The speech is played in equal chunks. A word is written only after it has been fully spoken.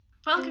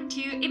Welcome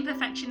to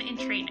Imperfection in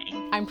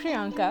Training. I'm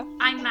Priyanka.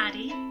 I'm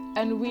Maddie.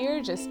 And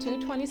we're just two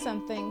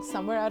 20-somethings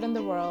somewhere out in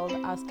the world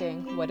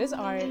asking, what is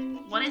art?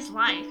 What is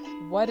life?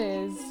 What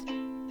is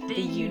the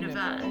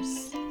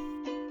universe?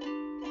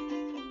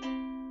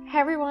 Hey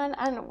everyone,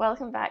 and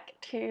welcome back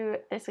to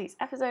this week's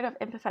episode of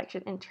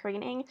Imperfection in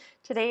Training.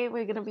 Today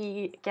we're going to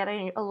be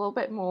getting a little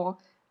bit more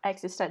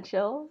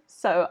existential,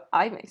 so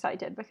I'm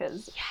excited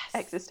because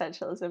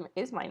existentialism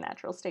is my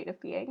natural state of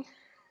being.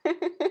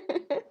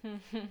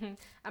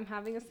 I'm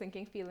having a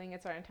sinking feeling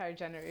it's our entire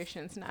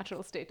generation's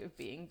natural state of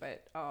being,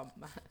 but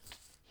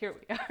here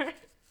we are.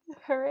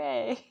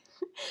 Hooray!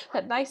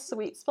 That nice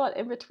sweet spot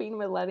in between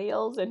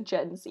millennials and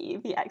Gen Z,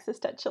 the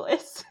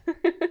existentialists.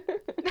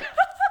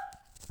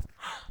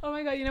 Oh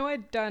my god, you know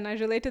what? Done. I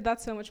relate to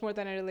that so much more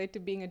than I relate to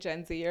being a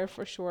Gen Zer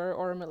for sure,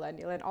 or a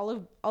millennial. And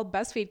all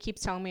BuzzFeed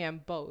keeps telling me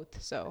I'm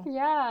both, so.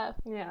 Yeah.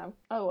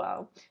 Oh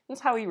wow.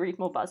 That's how we read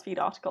more BuzzFeed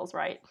articles,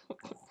 right?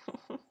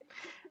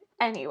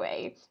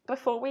 Anyway,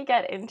 before we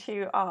get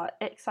into our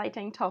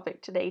exciting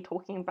topic today,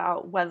 talking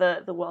about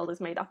whether the world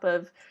is made up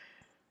of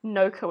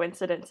no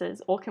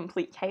coincidences or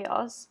complete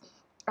chaos,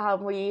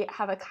 we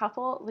have a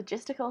couple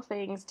logistical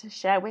things to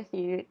share with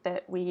you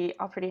that we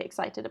are pretty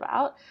excited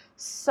about.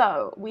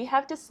 So we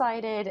have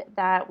decided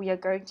that we are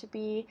going to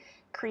be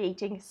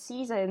creating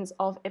seasons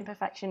of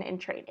Imperfection in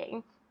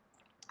Training.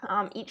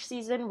 Each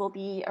season will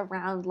be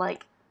around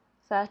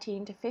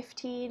 13 to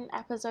 15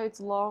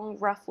 episodes long,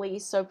 roughly,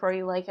 so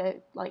probably like a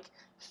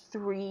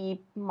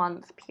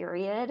 3-month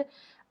period,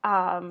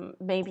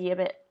 maybe a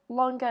bit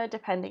longer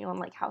depending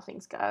on how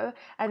things go,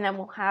 and then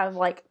we'll have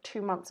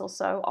 2 months or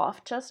so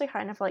off just to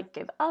kind of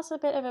give us a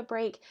bit of a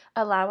break,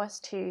 allow us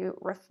to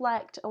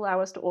reflect,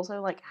 allow us to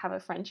also have a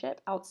friendship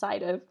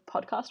outside of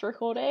podcast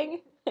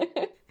recording.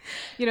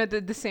 You know,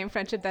 the same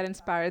friendship that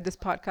inspired this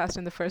podcast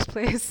in the first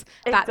place.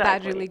 Exactly.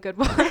 That really good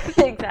one.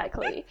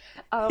 Exactly.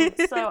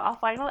 So our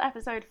final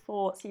episode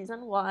for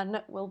season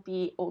 1 will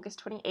be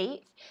August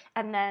 28th,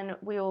 and then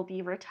we will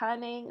be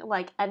returning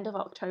end of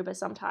October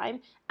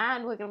sometime,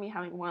 and we're going to be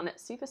having one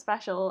super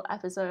special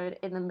episode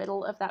in the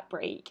middle of that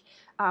break,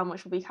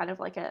 which will be kind of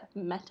like a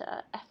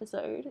meta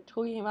episode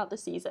talking about the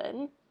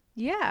season.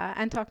 Yeah,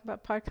 and talking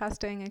about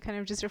podcasting and kind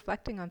of just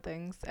reflecting on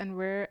things, and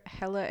we're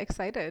hella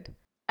excited.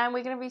 And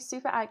we're going to be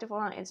super active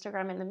on our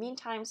Instagram in the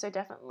meantime, so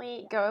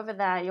definitely go over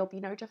there. You'll be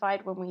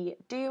notified when we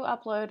do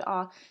upload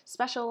our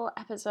special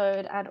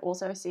episode and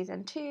also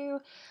season 2.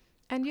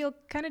 And you'll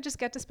kind of just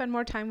get to spend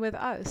more time with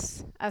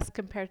us as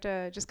compared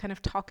to just kind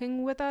of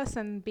talking with us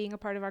and being a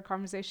part of our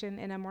conversation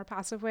in a more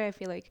passive way. I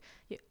feel like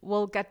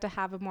we'll get to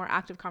have a more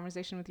active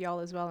conversation with y'all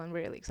as well, and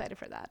we're really excited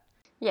for that.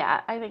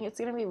 Yeah, I think it's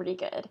going to be really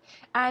good.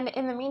 And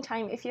in the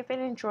meantime, if you've been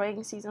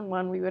enjoying season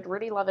 1, we would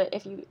really love it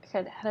if you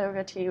could head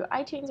over to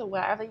iTunes or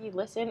wherever you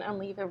listen and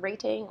leave a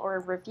rating or a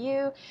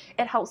review.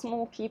 It helps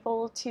more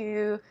people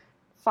to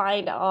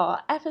find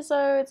our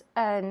episodes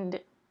and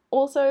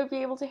also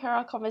be able to hear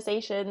our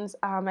conversations,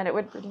 and it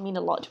would really mean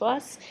a lot to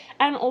us.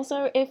 And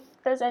also, if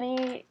there's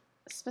any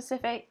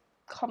specific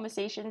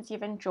conversations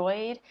you've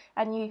enjoyed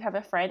and you have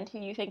a friend who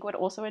you think would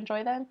also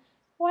enjoy them,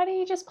 why don't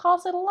you just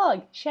pass it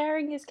along?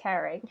 Sharing is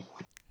caring.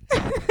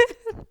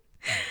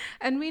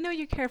 And we know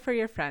you care for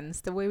your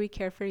friends the way we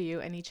care for you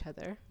and each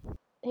other.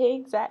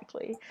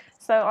 Exactly.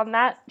 So on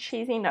that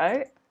cheesy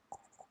note,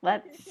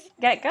 let's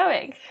get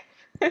going.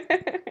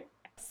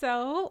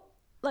 So,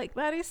 like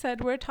Maddie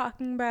said, we're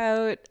talking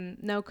about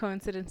no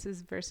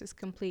coincidences versus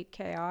complete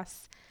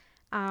chaos.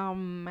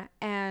 And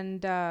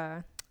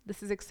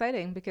this is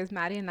exciting because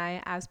Maddie and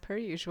I, as per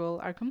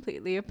usual, are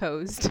completely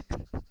opposed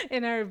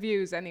in our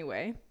views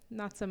anyway.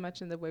 Not so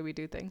much in the way we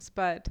do things.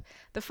 But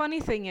the funny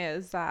thing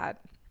is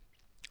that,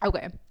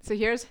 okay, so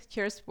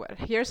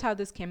here's how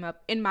this came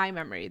up in my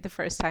memory the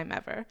first time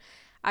ever.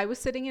 I was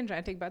sitting and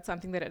ranting about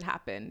something that had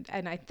happened,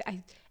 and I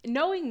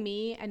knowing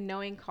me and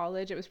knowing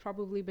college, it was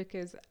probably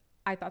because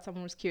I thought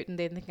someone was cute and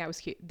they didn't think I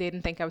was cute. They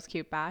didn't think I was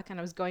cute back, and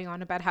I was going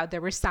on about how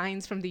there were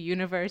signs from the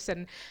universe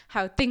and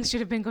how things should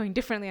have been going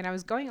differently, and I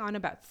was going on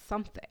about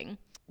something.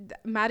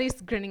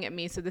 Maddie's grinning at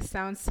me, so this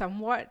sounds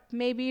somewhat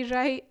maybe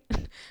right.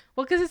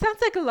 Well, because it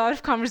sounds like a lot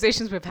of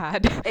conversations we've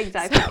had.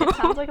 Exactly. So. It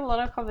sounds like a lot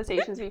of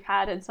conversations we've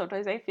had, and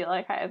sometimes I feel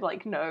like I have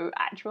no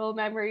actual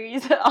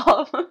memories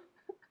of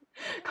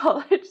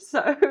college,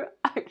 so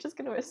I'm just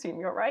going to assume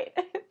you're right.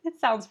 It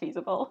sounds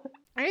feasible.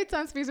 It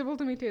sounds feasible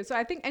to me too. So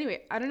I think,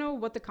 anyway, I don't know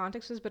what the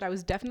context was, but I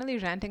was definitely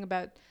ranting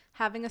about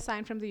having a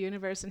sign from the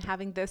universe and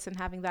having this and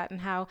having that, and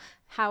how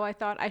I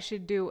thought I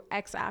should do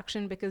X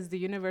action because the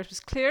universe was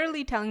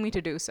clearly telling me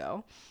to do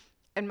so.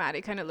 And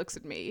Maddie kind of looks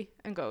at me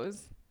and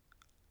goes,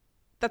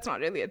 that's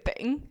not really a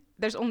thing.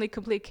 There's only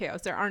complete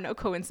chaos. There are no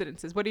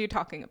coincidences. What are you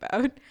talking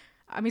about?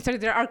 I mean, sorry,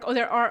 there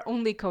are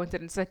only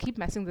coincidences. I keep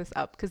messing this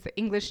up because the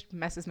English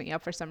messes me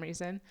up for some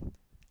reason.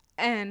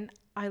 And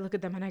I look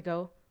at them and I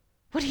go,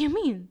 what do you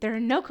mean? There are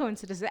no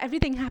coincidences.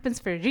 Everything happens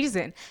for a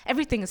reason.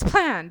 Everything is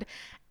planned.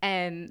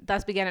 And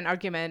thus began an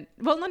argument.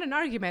 Well, not an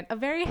argument, a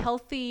very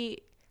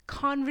healthy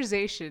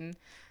conversation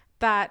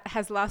that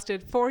has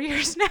lasted 4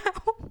 years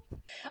now.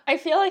 I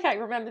feel like I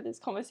remember this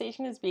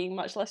conversation as being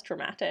much less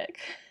dramatic.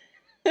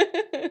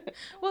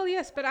 Well,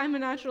 yes, but I'm a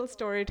natural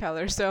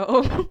storyteller,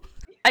 so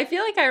I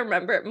feel like I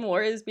remember it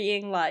more as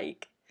being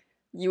like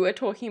you were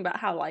talking about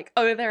how like,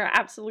 oh, there are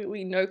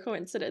absolutely no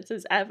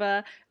coincidences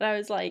ever. And I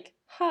was like,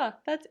 huh,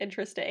 that's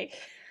interesting.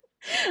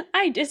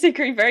 I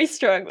disagree very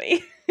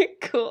strongly.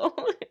 Cool.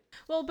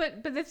 well,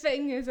 but the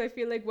thing is, I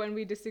feel like when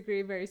we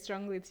disagree very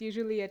strongly, it's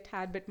usually a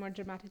tad bit more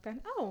dramatic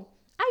than, oh,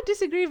 I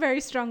disagree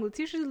very strongly. It's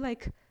usually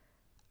like,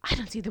 I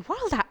don't see the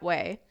world that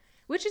way,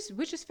 which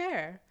is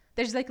fair.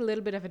 There's like a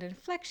little bit of an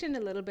inflection, a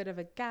little bit of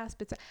a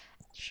gasp. It's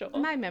Sure.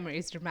 my memory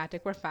is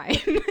dramatic. We're fine.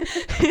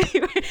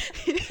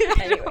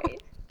 Anyway,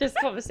 this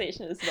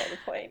conversation is not the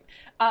point.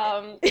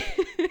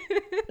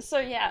 So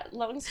yeah,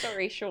 long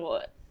story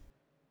short,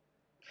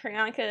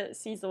 Priyanka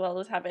sees the world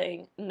as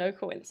having no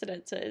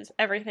coincidences.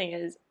 Everything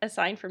is a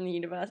sign from the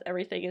universe.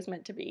 Everything is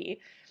meant to be.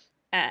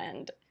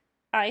 And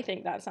I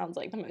think that sounds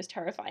like the most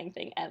terrifying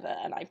thing ever.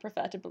 And I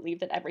prefer to believe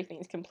that everything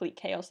is complete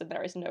chaos and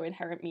there is no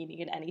inherent meaning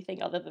in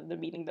anything other than the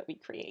meaning that we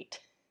create.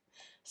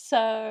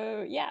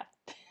 So yeah.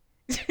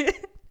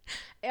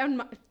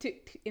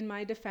 In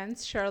my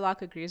defense,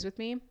 Sherlock agrees with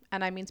me,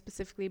 and I mean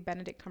specifically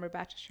Benedict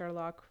Cumberbatch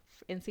Sherlock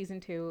in season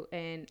 2,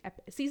 in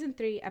season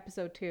 3,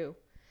 episode 2,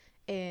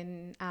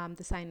 in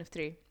The Sign of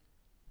Three.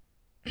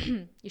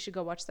 You should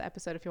go watch the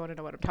episode if you want to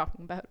know what I'm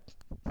talking about.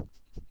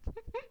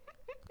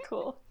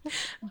 Cool.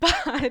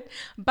 But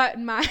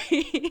my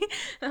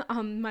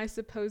my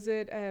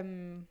supposed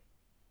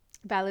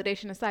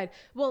validation aside,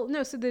 well,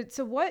 no, so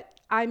what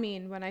I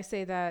mean when I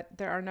say that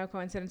there are no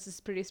coincidences is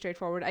pretty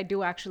straightforward. I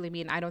do actually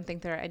mean I don't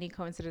think there are any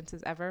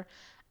coincidences ever.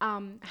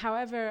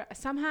 However,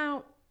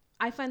 somehow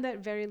I find that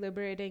very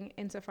liberating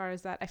insofar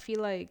as that I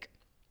feel like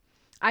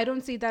I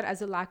don't see that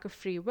as a lack of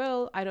free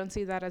will. I don't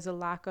see that as a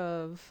lack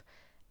of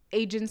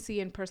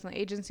agency and personal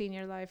agency in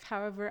your life.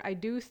 However, I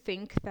do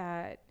think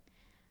that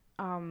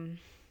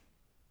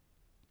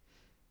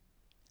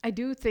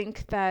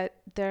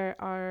there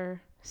are,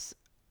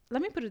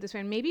 let me put it this way,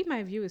 and maybe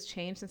my view has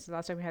changed since the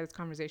last time we had this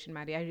conversation,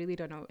 Maddie. I really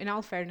don't know. In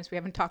all fairness, we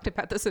haven't talked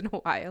about this in a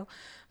while,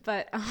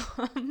 but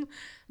at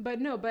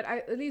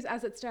least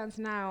as it stands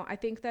now, I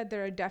think that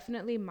there are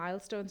definitely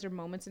milestones or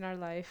moments in our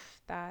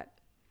life that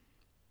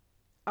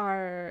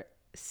are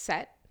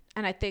set,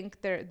 and I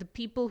think the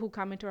people who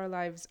come into our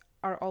lives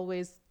are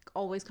always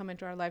come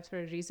into our lives for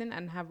a reason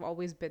and have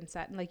always been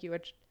set. And like you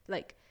were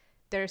like,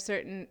 there are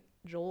certain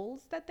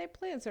roles that they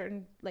play and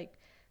certain like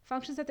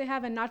functions that they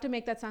have, and not to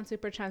make that sound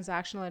super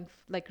transactional and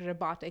like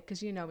robotic,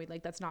 because you know me,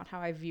 like that's not how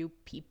I view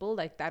people.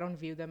 Like I don't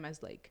view them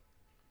as like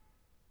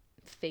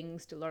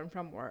things to learn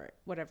from or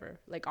whatever,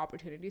 like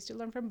opportunities to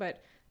learn from,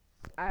 but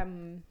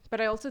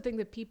I also think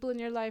that people in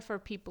your life are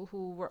people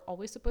who were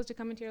always supposed to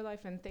come into your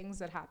life, and things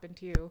that happen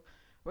to you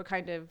were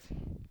kind of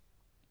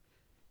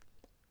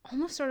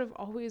almost sort of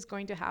always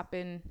going to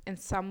happen in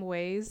some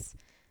ways.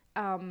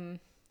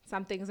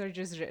 Some things are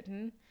just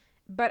written.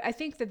 But I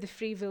think that the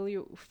free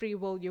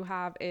will you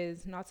have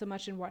is not so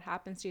much in what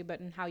happens to you, but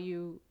in how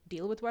you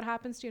deal with what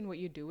happens to you and what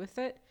you do with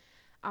it.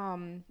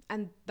 And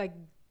like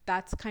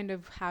that's kind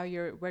of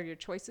where your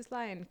choices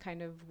lie and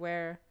kind of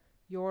where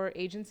your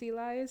agency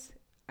lies.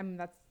 I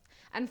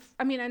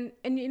mean,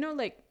 and you know,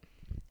 like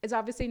it's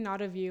obviously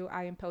not a view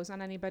I impose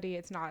on anybody.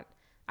 It's not.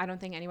 I don't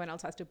think anyone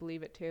else has to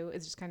believe it too.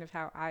 It's just kind of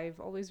how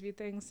I've always viewed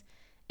things.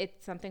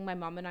 It's something my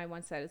mom and I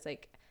once said. It's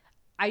like,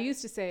 I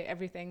used to say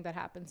everything that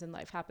happens in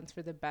life happens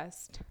for the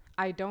best.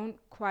 I don't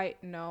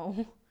quite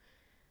know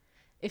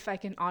if I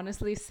can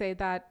honestly say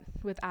that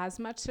with as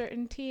much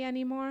certainty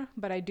anymore,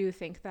 but I do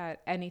think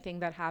that anything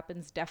that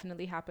happens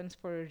definitely happens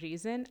for a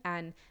reason.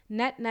 And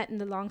net in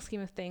the long scheme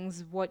of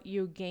things, what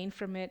you gain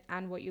from it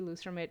and what you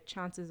lose from it,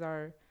 chances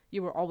are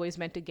you were always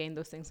meant to gain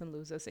those things and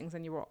lose those things,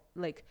 and you were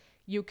like,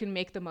 you can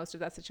make the most of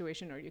that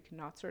situation or you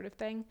cannot, sort of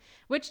thing,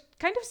 which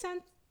kind of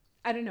sounds,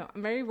 I don't know,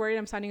 I'm very worried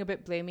I'm sounding a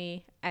bit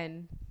blamey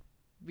and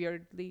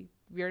weirdly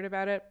weird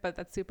about it, but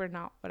that's super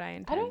not what I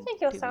intend. I don't think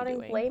you're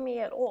sounding blamey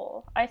at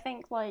all. I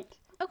think like,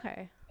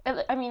 okay,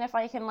 I mean, if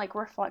I can like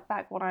reflect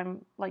back what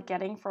I'm like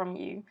getting from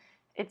you,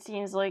 it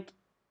seems like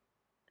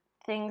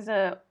things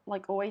are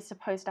like always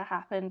supposed to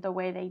happen the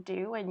way they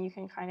do, and you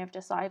can kind of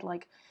decide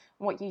like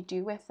what you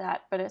do with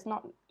that, but it's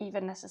not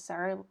even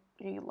necessarily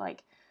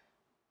like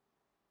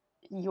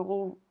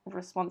your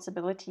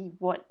responsibility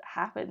what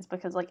happens,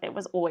 because like it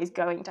was always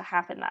going to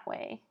happen that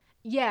way.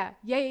 Yeah.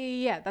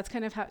 That's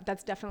kind of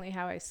that's definitely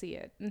how I see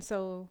it. And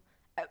so,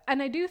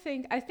 and I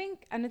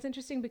think, and it's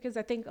interesting because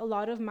I think a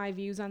lot of my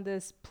views on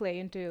this play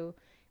into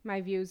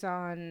my views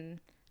on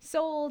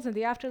souls and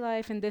the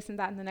afterlife and this and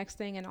that and the next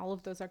thing. And all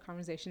of those are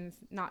conversations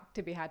not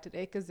to be had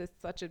today because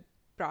it's such a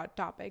broad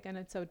topic and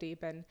it's so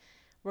deep, and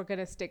we're going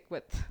to stick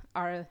with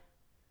our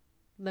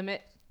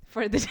limit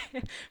for this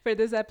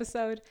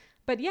episode.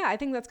 But yeah, I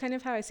think that's kind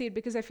of how I see it,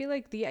 because I feel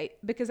like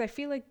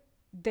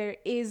there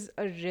is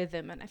a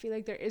rhythm, and I feel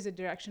like there is a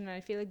direction, and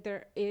I feel like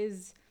there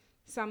is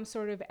some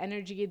sort of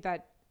energy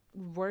that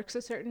works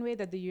a certain way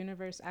that the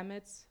universe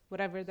emits,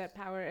 whatever that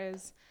power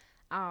is.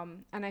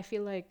 And I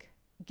feel like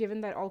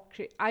given that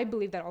I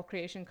believe that all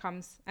creation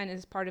comes and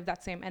is part of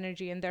that same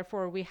energy, and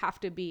therefore we have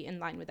to be in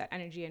line with that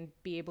energy and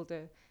be able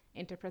to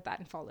interpret that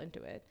and fall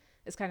into it,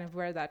 is kind of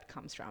where that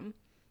comes from,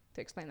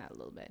 to explain that a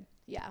little bit.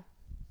 Yeah.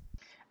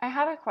 I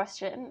have a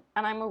question,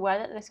 and I'm aware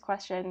that this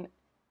question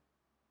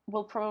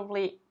will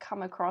probably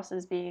come across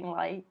as being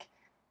like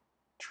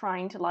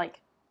trying to like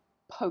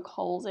poke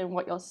holes in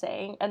what you're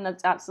saying, and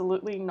that's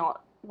absolutely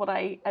not what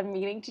I am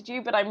meaning to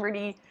do, but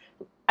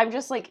I'm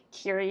just like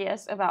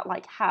curious about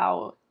like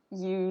how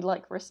you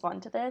like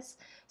respond to this.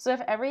 So if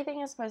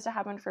everything is supposed to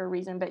happen for a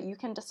reason, but you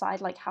can decide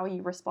like how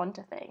you respond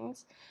to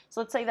things.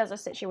 So let's say there's a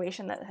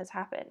situation that has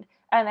happened,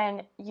 and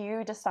then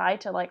you decide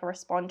to like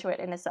respond to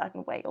it in a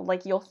certain way, or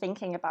like you're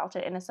thinking about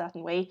it in a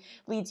certain way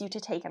leads you to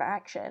take an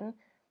action,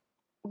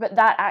 but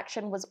that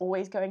action was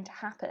always going to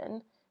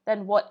happen,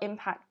 then what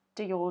impact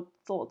do your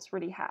thoughts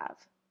really have?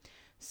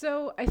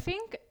 So I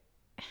think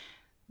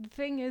the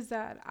thing is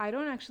that I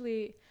don't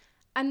actually,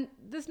 and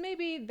this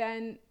maybe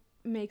then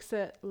makes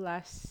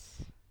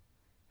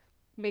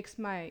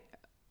my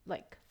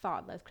like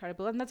thought less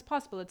credible, and that's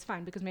possible. It's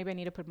fine, because maybe I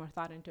need to put more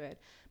thought into it.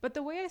 But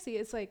the way I see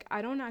it, it's like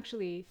I don't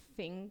actually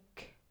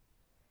think.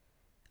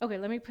 Okay,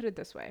 let me put it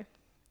this way: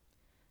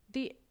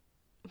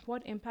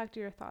 what impact do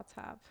your thoughts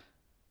have?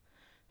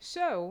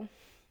 So,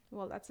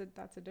 well, that's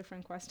a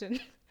different question.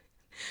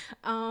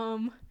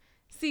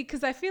 See,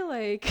 because I feel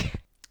like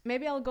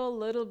maybe I'll go a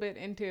little bit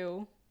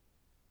into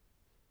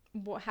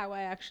how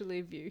I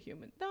actually view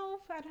human. No,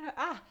 I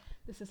don't.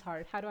 This is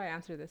hard. How do I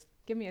answer this?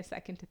 Give me a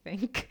second to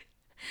think.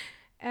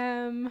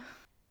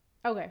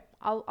 Okay,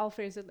 I'll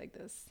phrase it like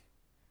this.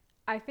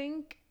 I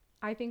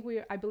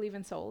believe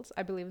in souls.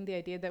 I believe in the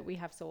idea that we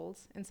have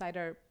souls inside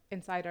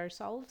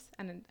ourselves,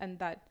 and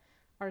that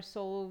our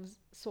souls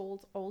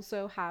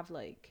also have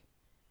like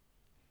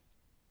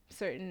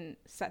certain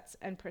sets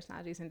and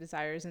personalities and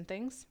desires and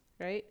things,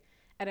 right?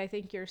 And I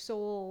think your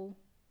soul,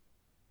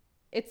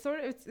 it's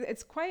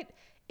quite,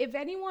 if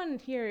anyone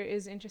here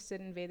is interested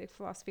in Vedic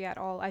philosophy at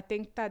all, I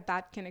think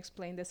that can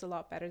explain this a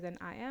lot better than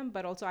I am,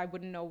 but also I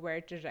wouldn't know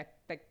where to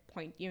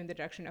point you in the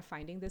direction of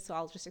finding this, so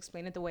I'll just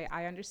explain it the way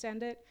I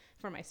understand it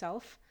for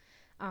myself.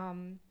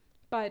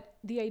 But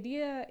the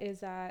idea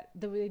is,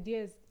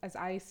 as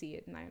I see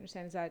it and I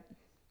understand, is that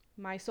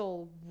my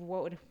soul,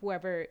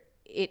 whoever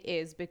it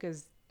is,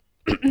 because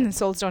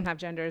souls don't have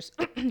genders,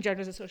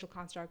 gender is a social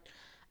construct,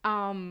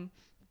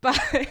 but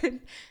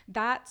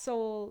that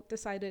soul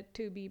decided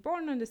to be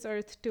born on this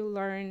earth to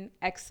learn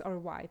X or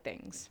Y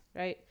things,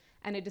 right?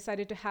 And it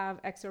decided to have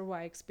X or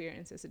Y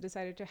experiences. It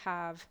decided to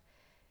have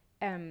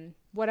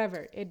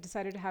whatever. It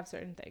decided to have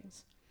certain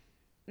things.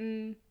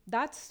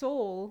 That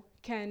soul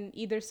can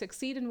either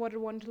succeed in what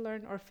it wanted to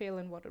learn or fail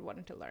in what it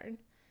wanted to learn.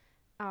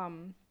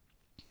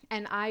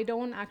 And I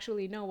don't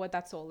actually know what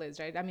that soul is,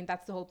 right? I mean,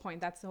 that's the whole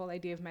point. That's the whole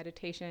idea of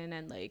meditation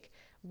and like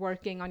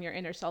working on your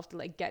inner self to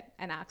like get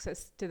an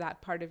access to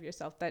that part of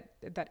yourself, that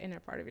inner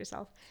part of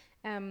yourself.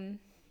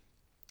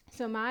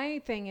 So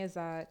my thing is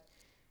that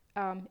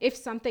if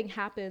something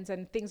happens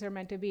and things are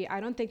meant to be, I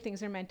don't think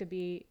things are meant to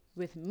be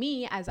with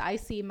me as I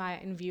see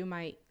and view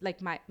my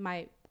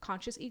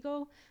conscious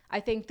ego. I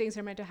think things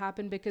are meant to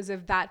happen because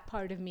of that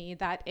part of me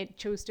that it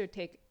chose to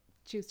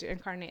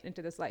incarnate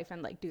into this life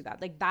and like do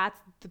that. Like that's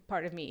the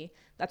part of me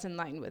that's in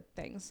line with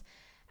things.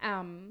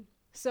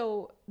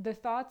 So the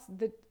thoughts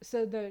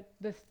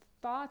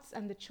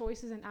and the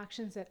choices and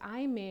actions that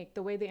I make,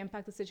 the way they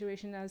impact the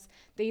situation, is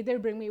they either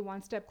bring me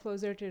one step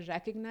closer to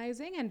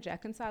recognizing and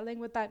reconciling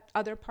with that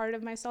other part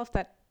of myself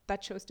that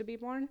chose to be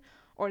born,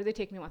 or they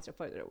take me one step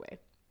further away.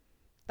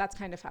 That's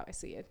kind of how I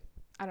see it.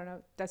 I don't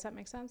know. Does that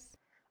make sense?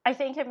 I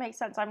think it makes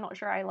sense. I'm not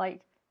sure I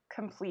like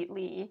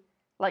completely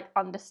like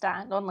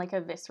understand on like a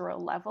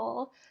visceral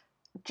level,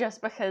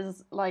 just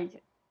because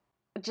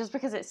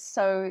it's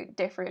so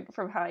different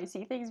from how I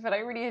see things, but I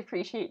really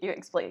appreciate you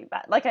explaining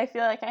that. Like I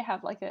feel like I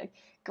have like a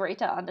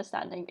greater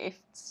understanding, if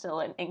still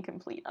an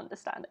incomplete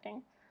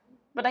understanding.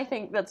 But I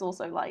think that's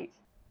also like,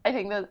 I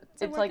think that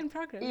it's a work like in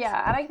progress.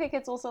 Yeah, and I think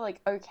it's also like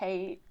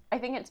okay. I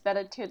think it's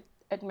better to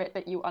admit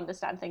that you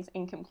understand things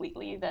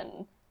incompletely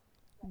than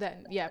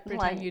pretend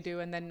like, you do,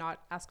 and then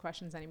not ask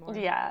questions anymore.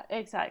 Yeah,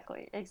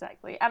 exactly.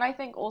 And I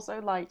think also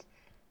like,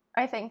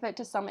 I think that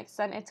to some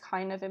extent it's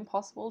kind of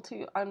impossible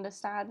to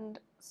understand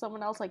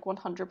someone else like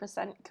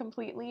 100%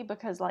 completely,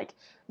 because like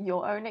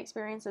your own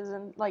experiences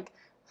and like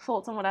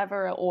thoughts and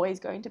whatever are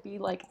always going to be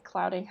like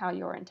clouding how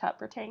you're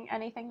interpreting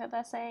anything that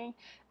they're saying.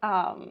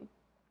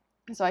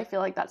 So I feel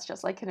like that's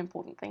just like an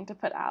important thing to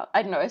put out.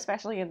 I don't know,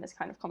 especially in this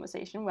kind of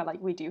conversation where like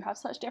we do have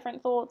such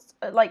different thoughts,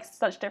 like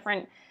such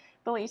different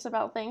beliefs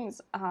about things.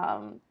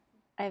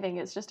 I think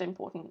it's just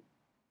important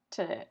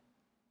to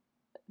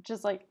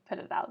just like put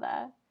it out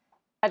there.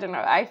 I don't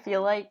know. I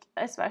feel like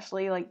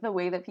especially like the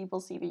way that people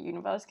see the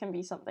universe can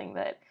be something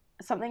that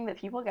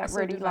people get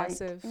really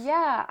divisive. Like,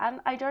 yeah, and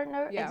I don't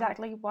know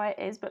exactly why it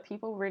is, but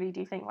people really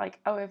do think like,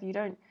 oh, if you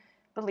don't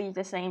believe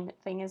the same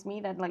thing as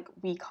me, then like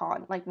we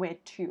can't, like we're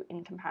too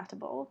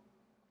incompatible.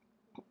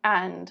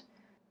 And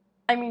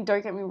I mean,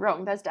 don't get me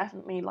wrong, there's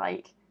definitely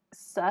like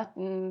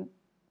certain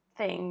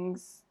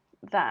things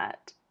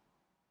that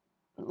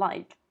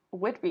like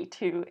would be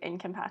too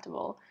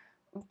incompatible,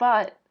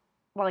 but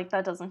like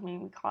that doesn't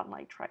mean we can't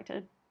like try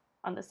to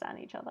understand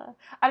each other.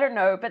 I don't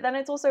know, but then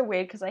it's also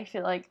weird because I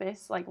feel like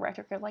this like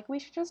rhetoric of like we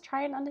should just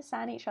try and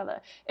understand each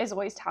other is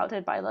always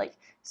touted by like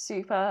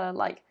super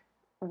like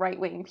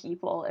right-wing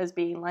people as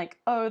being like,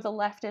 oh, the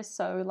left is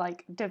so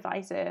like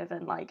divisive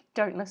and like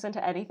don't listen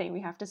to anything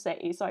we have to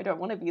say. So I don't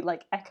want to be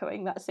like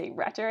echoing that same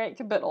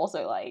rhetoric, but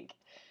also like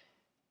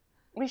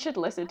we should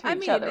listen to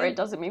each other. It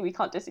doesn't mean we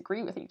can't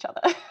disagree with each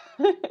other.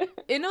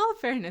 In all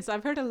fairness,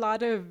 I've heard a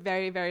lot of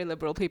very, very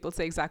liberal people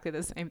say exactly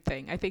the same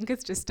thing. I think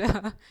it's just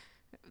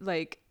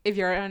like if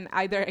you're on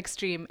either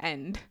extreme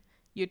end,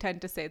 you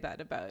tend to say that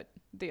about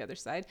the other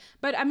side.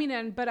 But I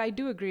mean, but I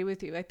do agree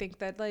with you. I think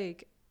that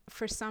like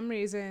for some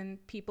reason,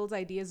 people's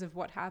ideas of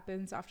what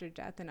happens after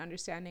death and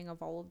understanding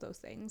of all of those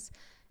things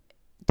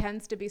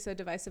tends to be so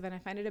divisive, and I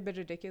find it a bit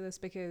ridiculous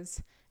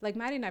because like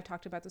Maddie and I've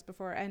talked about this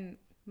before, and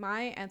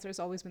my answer has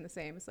always been the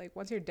same. It's like,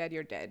 once you're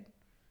dead.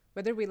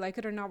 Whether we like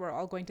it or not, we're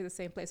all going to the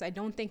same place. I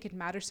don't think it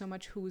matters so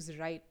much who's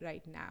right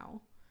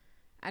now.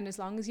 And as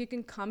long as you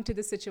can come to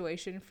the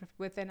situation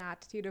with an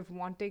attitude of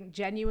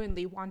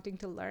genuinely wanting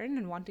to learn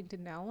and wanting to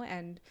know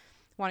and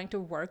wanting to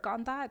work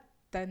on that,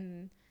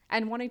 then,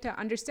 and wanting to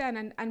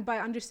understand, and by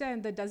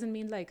understand, that doesn't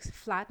mean like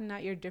flatten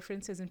out your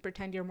differences and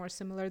pretend you're more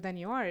similar than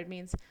you are. It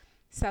means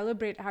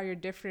celebrate how you're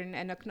different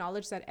and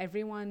acknowledge that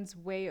everyone's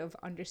way of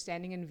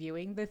understanding and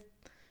viewing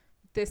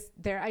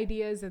their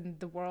ideas and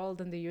the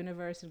world and the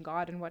universe and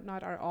God and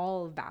whatnot are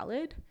all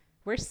valid.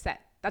 We're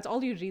set. That's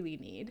all you really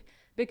need.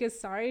 Because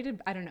sorry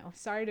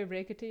to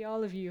break it to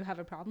y'all if you have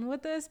a problem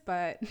with this,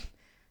 but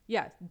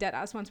yeah, dead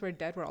ass, once we're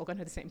dead, we're all going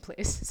to the same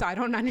place. So I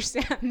don't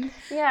understand.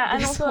 Yeah,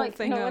 and also like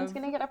no one's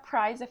going to get a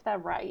prize if they're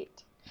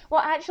right.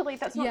 Well, actually,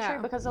 that's not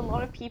true, because a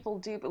lot of people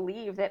do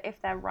believe that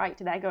if they're right,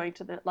 they're going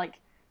to the like,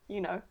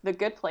 you know, the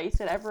good place,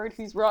 and everyone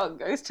who's wrong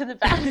goes to the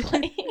bad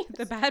place.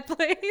 The bad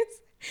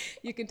place?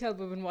 You can tell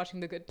we've been watching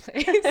The Good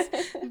Place.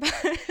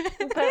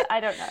 But I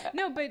don't know.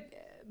 No,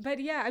 but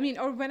yeah, I mean,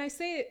 or when I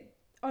say it,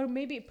 or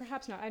maybe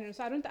perhaps not, I don't know.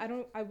 So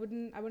I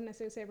wouldn't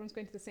necessarily say everyone's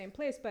going to the same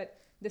place, but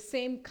the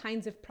same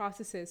kinds of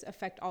processes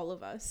affect all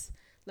of us.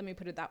 Let me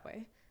put it that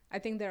way. I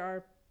think there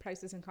are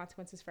prices and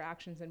consequences for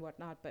actions and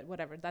whatnot, but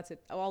whatever, that's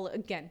it. All,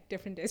 again,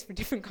 different days for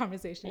different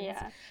conversations.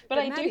 Yeah, but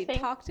I Maddie, do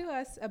think... talk to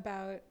us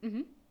about...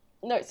 Mm-hmm.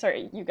 No,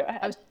 sorry, you go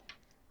ahead.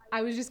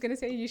 I was just going to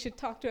say you should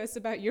talk to us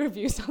about your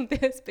views on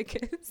this,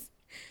 because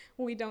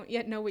we don't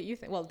yet know what you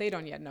think. Well, they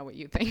don't yet know what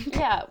you think.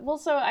 Yeah, well,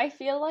 so I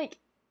feel like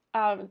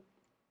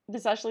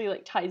this actually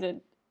like ties in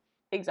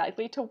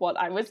exactly to what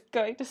I was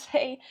going to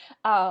say.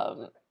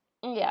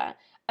 Yeah,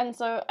 and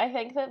so I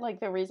think that like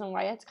the reason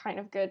why it's kind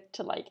of good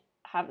to like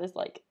have this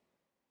like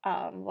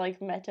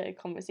meta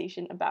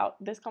conversation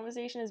about this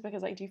conversation is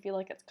because I do feel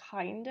like it's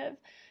kind of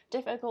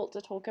difficult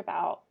to talk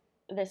about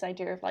this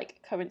idea of like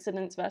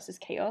coincidence versus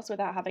chaos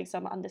without having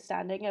some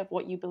understanding of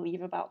what you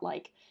believe about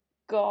like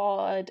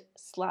God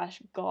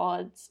 /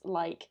 gods,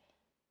 like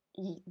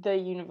the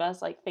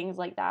universe, like things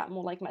like that,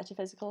 more like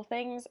metaphysical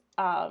things,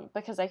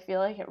 because I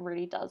feel like it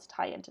really does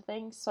tie into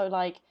things. So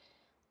like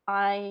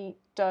I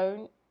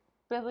don't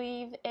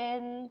believe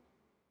in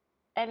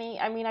any,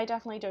 I mean, I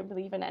definitely don't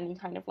believe in any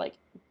kind of like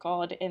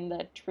God in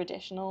the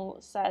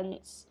traditional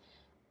sense.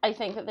 I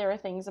think that there are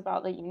things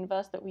about the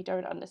universe that we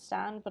don't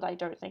understand, but I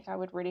don't think I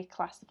would really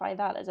classify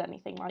that as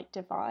anything like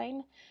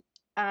divine.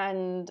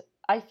 And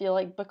I feel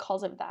like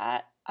because of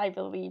that, I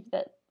believe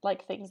that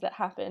like things that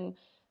happen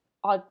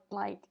are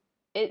like,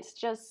 it's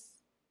just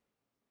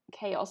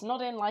chaos.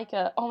 Not in like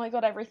a, oh my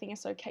god, everything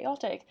is so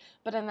chaotic,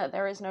 but in that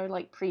there is no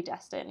like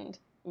predestined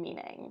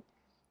meaning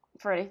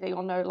for anything,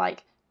 or no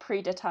like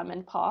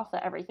predetermined path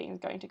that everything is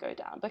going to go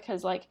down.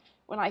 Because like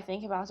when I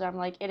think about it, I'm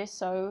like, it is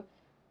so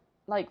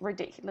like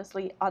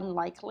ridiculously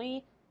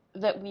unlikely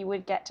that we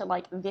would get to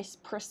like this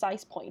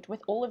precise point with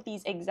all of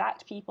these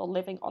exact people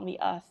living on the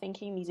earth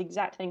thinking these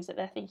exact things that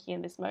they're thinking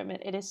in this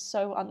moment. It is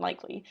so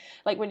unlikely.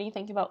 Like when you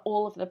think about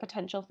all of the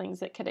potential things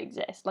that could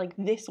exist, like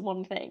this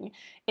one thing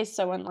is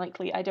so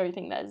unlikely. I don't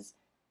think there's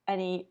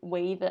any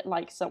way that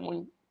like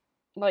someone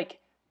like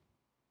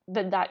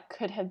that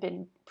could have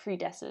been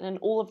predestined and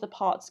all of the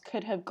parts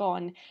could have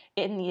gone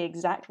in the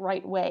exact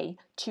right way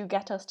to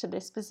get us to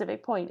this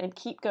specific point and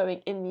keep going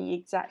in the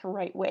exact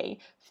right way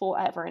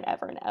forever and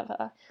ever and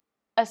ever.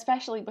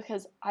 Especially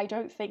because I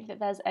don't think that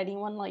there's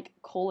anyone like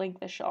calling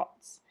the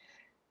shots.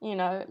 You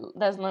know,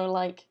 there's no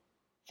like,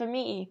 for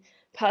me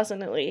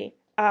personally,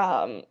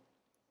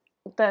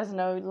 there's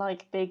no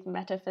like big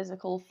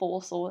metaphysical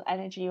force or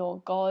energy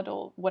or God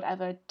or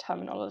whatever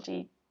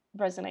terminology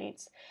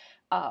resonates,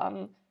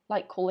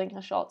 like calling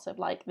the shots of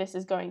like, this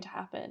is going to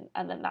happen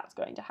and then that's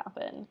going to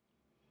happen.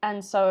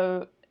 And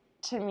so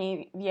to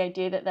me, the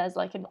idea that there's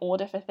like an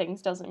order for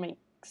things doesn't make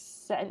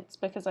sense,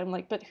 because I'm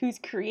like, but who's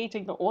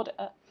creating the order?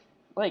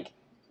 Like,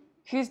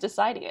 who's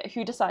deciding it?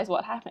 Who decides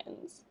what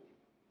happens?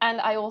 And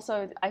I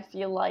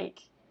feel like,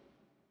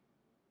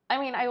 I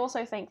mean, I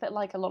also think that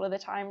like a lot of the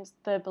times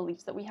the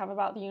beliefs that we have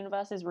about the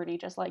universe is really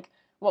just like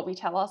what we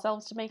tell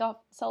ourselves to make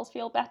ourselves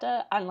feel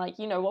better, and like,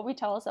 you know, what we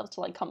tell ourselves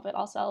to like comfort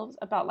ourselves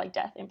about like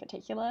death in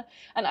particular.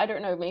 And I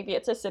don't know, maybe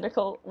it's a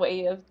cynical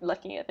way of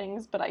looking at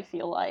things, but I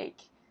feel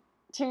like,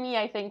 to me,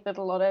 I think that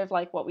a lot of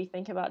like what we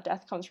think about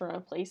death comes from a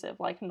place of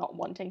like not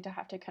wanting to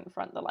have to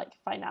confront the like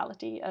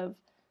finality of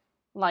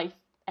life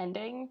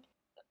ending.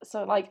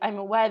 So like I'm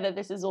aware that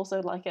this is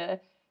also like a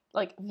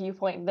like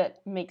viewpoint that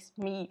makes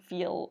me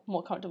feel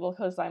more comfortable,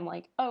 because I'm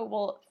like, oh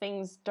well,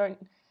 things don't,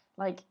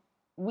 like,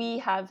 we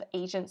have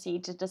agency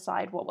to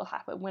decide what will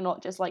happen. We're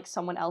not just like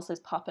someone else's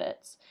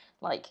puppets,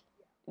 like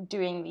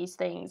doing these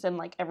things, and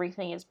like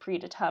everything is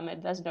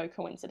predetermined. There's no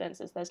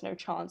coincidences, there's no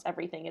chance,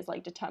 everything is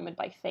like determined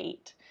by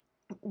fate.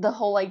 The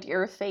whole idea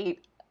of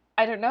fate,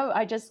 I don't know,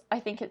 I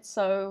think it's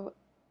so,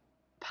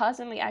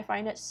 personally, I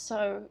find it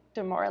so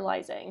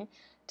demoralizing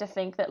to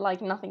think that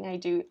like nothing I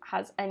do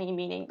has any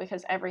meaning,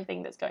 because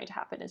everything that's going to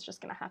happen is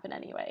just going to happen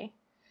anyway.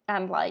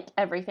 And like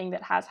everything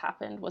that has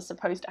happened was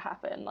supposed to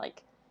happen.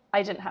 Like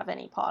I didn't have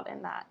any part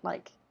in that.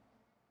 Like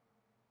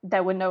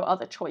there were no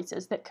other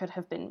choices that could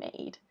have been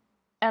made.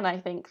 And I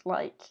think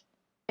like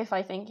if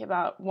I think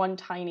about one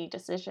tiny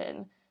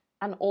decision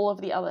and all of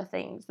the other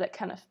things that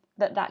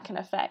can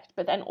affect,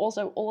 but then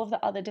also all of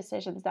the other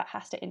decisions that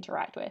has to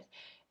interact with,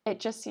 it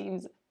just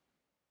seems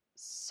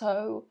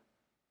so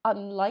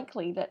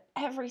unlikely that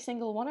every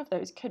single one of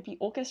those could be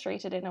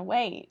orchestrated in a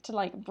way to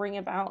like bring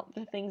about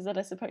the things that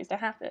are supposed to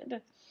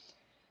happen.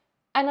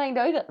 And I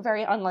know that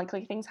very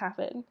unlikely things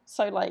happen,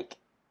 so like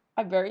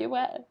I'm very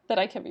aware that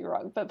I can be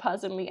wrong, but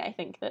personally I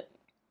think that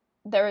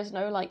there is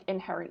no like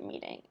inherent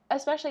meaning,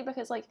 especially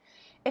because like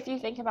if you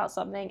think about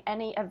something,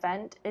 any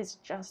event is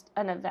just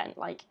an event.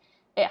 Like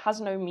it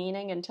has no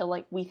meaning until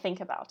like we think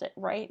about it,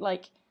 right?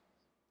 Like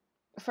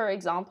for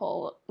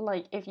example,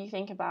 like if you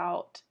think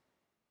about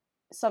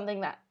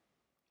something that,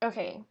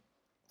 okay,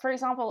 for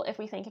example, if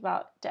we think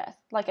about death,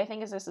 like I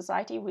think as a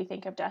society we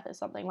think of death as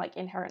something like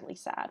inherently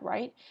sad,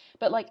 right?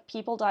 But like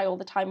people die all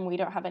the time and we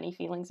don't have any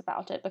feelings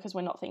about it because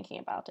we're not thinking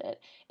about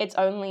it. It's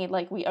only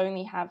like we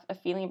only have a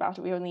feeling about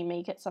it, we only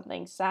make it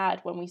something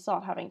sad when we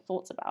start having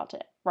thoughts about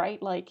it,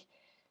 right? Like,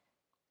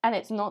 and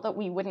it's not that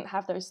we wouldn't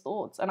have those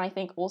thoughts. And I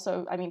think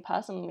also, I mean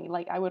personally,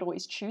 like I would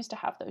always choose to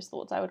have those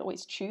thoughts. I would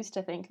always choose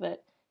to think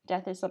that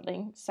death is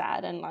something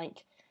sad and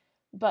like,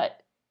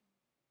 but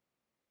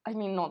I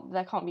mean, not,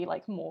 there can't be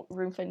like more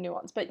room for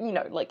nuance, but you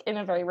know, like in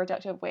a very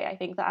reductive way, I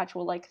think the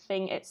actual like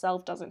thing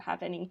itself doesn't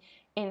have any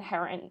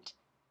inherent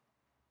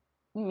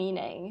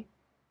meaning.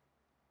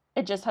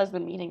 It just has the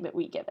meaning that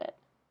we give it.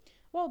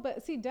 Well,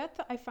 but see, death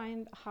I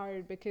find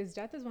hard because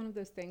death is one of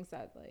those things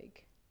that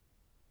like,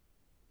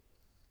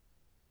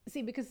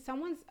 see, because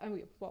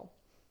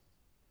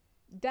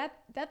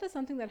death is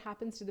something that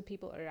happens to the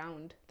people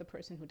around the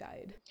person who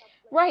died.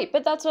 Right,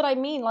 but that's what I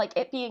mean. Like,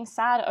 it being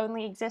sad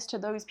only exists to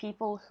those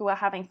people who are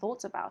having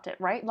thoughts about it,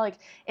 right? Like,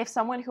 if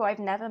someone who I've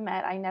never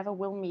met, I never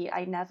will meet,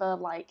 I never,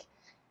 like,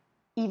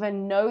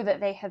 even know that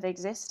they have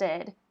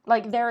existed.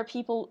 Like, there are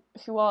people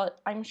who are,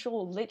 I'm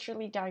sure,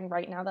 literally dying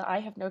right now that I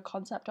have no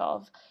concept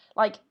of.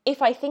 Like,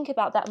 if I think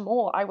about that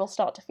more, I will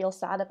start to feel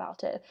sad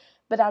about it.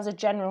 But as a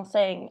general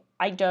thing,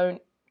 I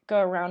don't go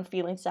around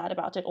feeling sad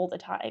about it all the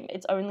time.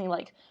 It's only,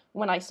 like,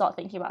 when I start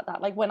thinking about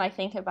that. Like, when I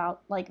think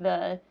about, like,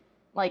 the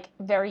like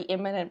very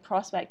imminent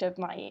prospect of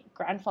my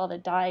grandfather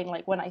dying,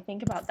 like when I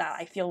think about that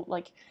I feel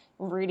like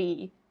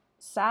really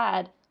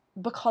sad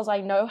because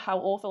I know how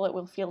awful it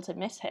will feel to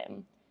miss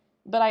him.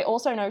 But I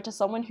also know, to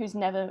someone who's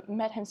never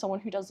met him, someone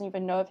who doesn't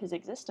even know of his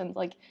existence,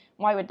 like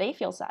why would they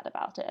feel sad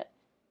about it?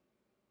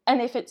 And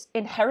if it's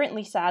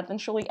inherently sad, then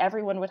surely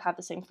everyone would have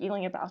the same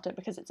feeling about it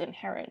because it's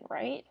inherent,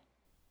 right?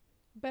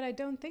 But I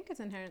don't think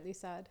it's inherently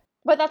sad.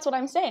 But that's what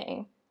I'm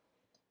saying.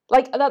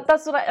 Like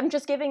that's what I'm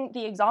just giving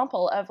the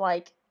example of,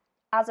 like,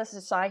 as a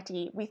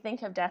society, we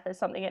think of death as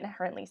something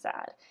inherently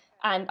sad.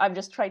 And I'm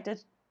just trying to,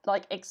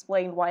 like,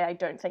 explain why I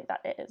don't think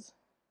that is.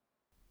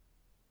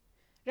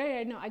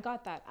 Right, no, I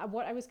got that.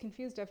 What I was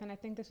confused of, and I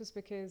think this was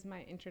because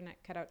my internet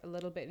cut out a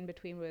little bit in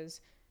between,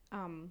 was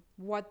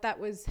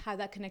how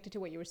that connected to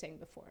what you were saying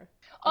before.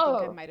 I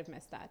think I might have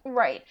missed that.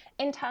 Right.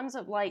 In terms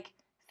of, like,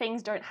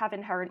 things don't have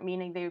inherent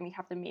meaning, they only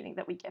have the meaning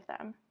that we give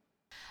them.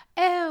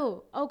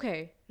 Oh,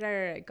 okay.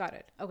 Right, got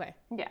it. Okay.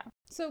 Yeah.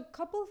 So,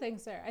 couple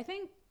things there. I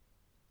think,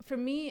 for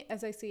me,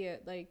 as I see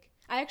it, like,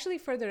 I actually,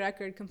 for the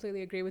record,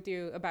 completely agree with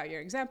you about your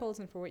examples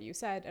and for what you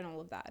said and all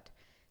of that.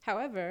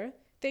 However,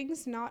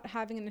 things not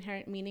having an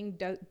inherent meaning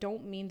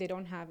don't mean they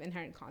don't have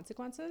inherent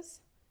consequences,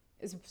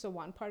 is so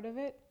one part of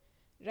it,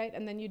 right?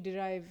 And then you can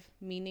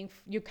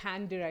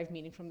derive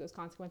meaning from those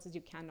consequences. You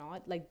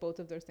cannot. Like, both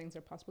of those things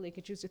are possible. You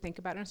could choose to think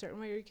about it in a certain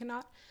way or you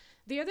cannot.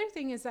 The other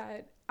thing is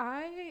that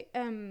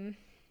one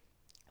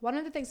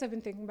of the things I've been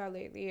thinking about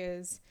lately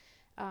is,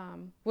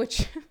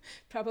 which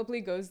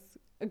probably goes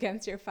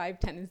against your five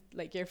tendencies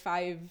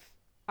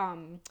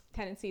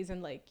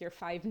and like your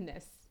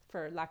fiveness,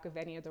 for lack of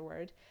any other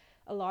word,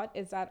 a lot,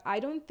 is that I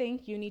don't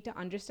think you need to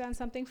understand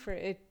something for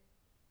it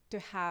to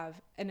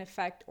have an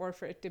effect or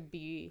for it to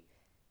be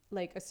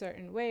like a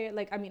certain way.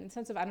 Like, I mean, in the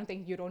sense of, I don't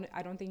think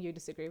you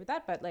disagree with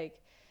that, but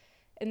like,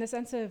 in the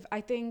sense of,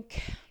 I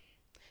think,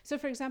 so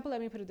for example,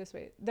 let me put it this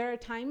way. There are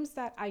times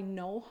that I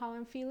know how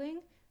I'm feeling,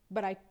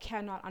 but I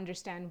cannot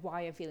understand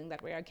why I'm feeling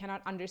that way. I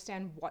cannot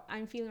understand what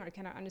I'm feeling, or I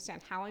cannot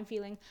understand how I'm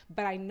feeling,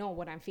 but I know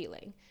what I'm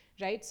feeling,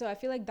 right? So I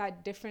feel like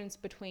that difference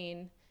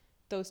between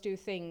those two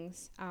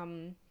things,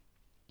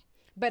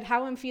 but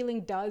how I'm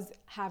feeling does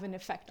have an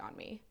effect on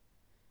me.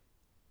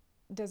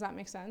 Does that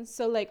make sense?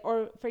 So like,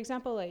 or for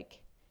example,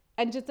 like,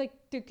 and just like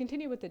to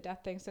continue with the death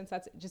thing, since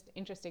that's just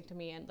interesting to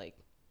me, and like,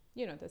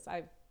 you know, this,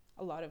 I've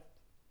a lot of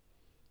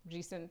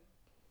recent,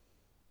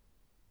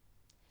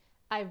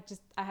 I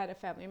had a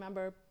family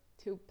member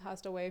who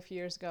passed away a few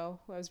years ago,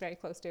 who I was very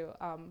close to.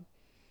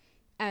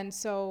 And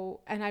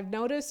I've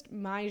noticed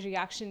my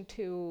reaction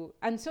to,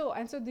 and so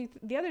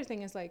the other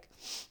thing is like,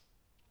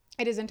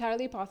 it is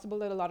entirely possible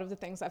that a lot of the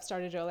things I've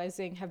started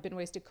realizing have been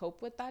ways to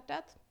cope with that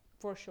death,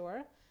 for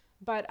sure.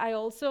 But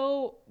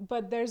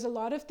there's a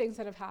lot of things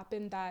that have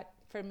happened that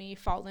for me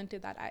fall into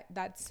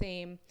that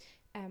same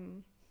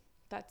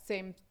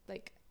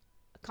like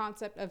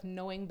concept of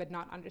knowing but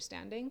not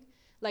understanding.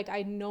 Like,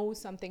 I know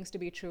some things to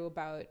be true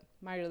about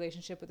my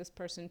relationship with this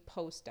person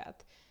post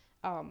death,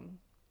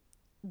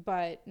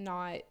 but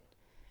I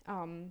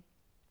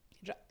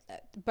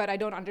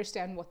don't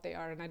understand what they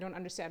are, and I don't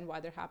understand why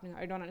they're happening.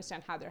 I don't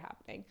understand how they're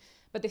happening,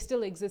 but they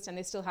still exist, and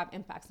they still have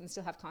impacts, and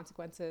still have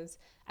consequences.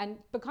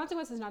 But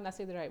consequences is not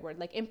necessarily the right word.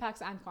 Like,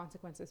 impacts and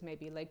consequences may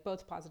be like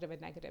both positive and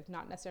negative,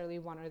 not necessarily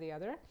one or the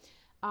other.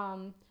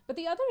 But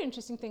the other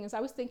interesting thing is,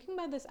 I was thinking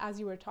about this as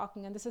you were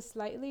talking, and this is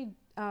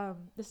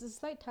a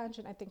slight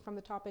tangent, I think, from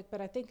the topic,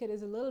 but I think it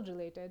is a little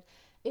related,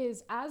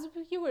 is as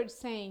you were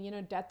saying, you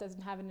know, death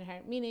doesn't have an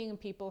inherent meaning, and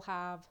people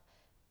have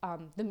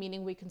the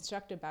meaning we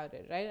construct about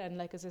it, right? And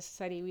like, as a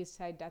society, we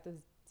say death is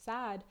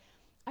sad.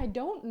 I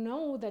don't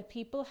know that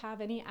people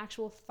have any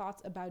actual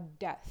thoughts about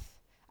death.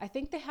 I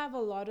think they have a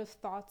lot of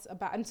thoughts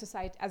about, and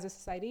society, as a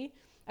society,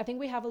 I think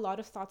we have a lot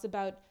of thoughts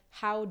about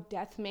how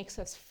death makes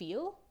us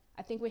feel.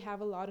 I think we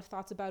have a lot of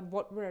thoughts about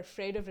what we're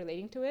afraid of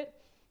relating to it.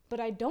 But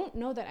I don't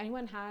know that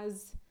anyone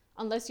has,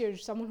 unless you're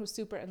someone who's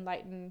super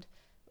enlightened,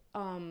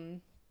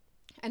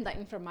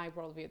 enlightened from my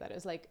worldview, that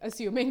is, like,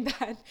 assuming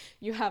that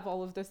you have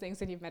all of those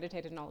things and you've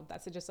meditated and all of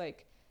that. So just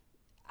like,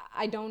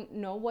 I don't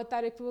know what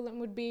that equivalent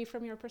would be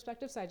from your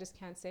perspective, so I just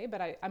can't say,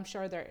 but I'm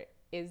sure there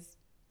is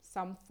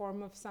some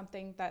form of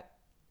something that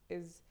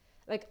is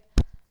like,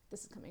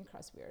 this is coming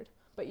across weird,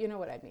 but you know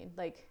what I mean.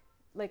 Like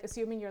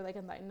assuming you're like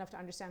enlightened enough to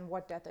understand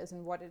what death is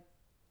and what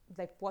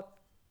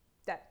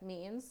that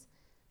means,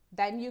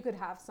 then you could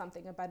have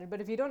something about it. But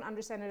if you don't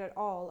understand it at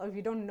all, or if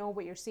you don't know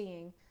what you're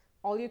seeing,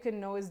 all you can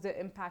know is the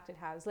impact it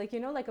has. Like, you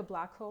know, like a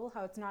black hole,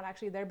 how it's not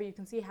actually there, but you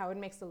can see how it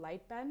makes the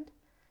light bend.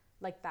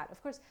 Like that.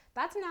 Of course,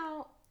 that's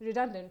now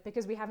redundant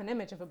because we have an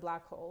image of a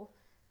black hole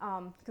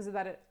because of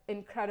that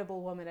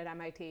incredible woman at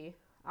MIT.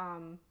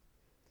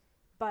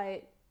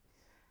 But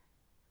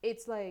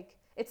it's like,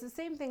 it's the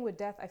same thing with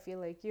death. I feel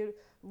like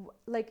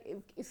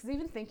it's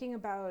even thinking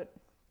about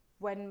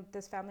when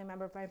this family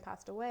member of mine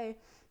passed away,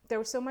 there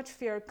was so much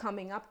fear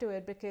coming up to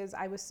it because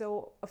I was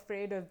so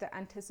afraid of the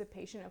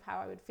anticipation of how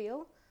I would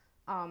feel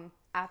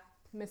at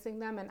missing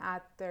them and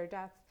at their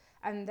death.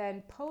 And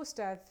then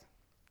post-death,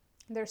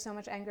 there's so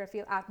much anger I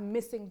feel at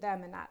missing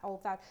them and at all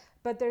of that.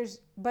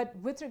 But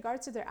with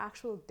regards to their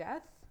actual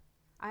death,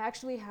 I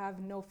actually have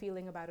no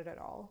feeling about it at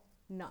all.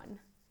 None.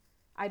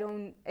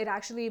 I'm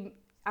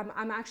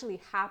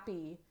actually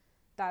happy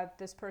that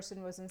this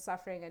person wasn't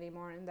suffering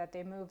anymore and that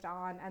they moved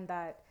on, and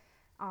that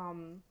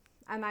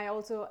and I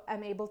also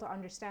am able to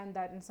understand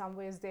that in some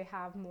ways they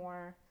have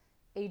more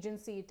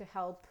agency to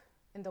help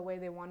in the way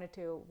they wanted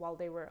to while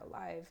they were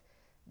alive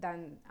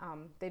than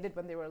they did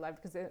when they were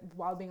alive, because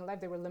while being alive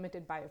they were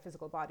limited by a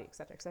physical body,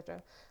 etc.,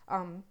 etc.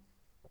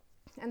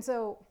 And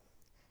so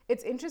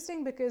it's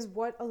interesting because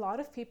what a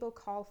lot of people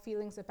call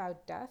feelings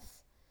about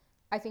death,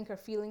 I think are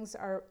feelings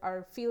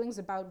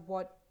about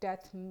what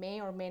death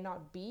may or may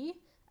not be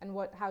and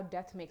how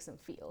death makes them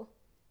feel,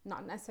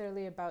 not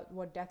necessarily about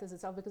what death is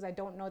itself, because I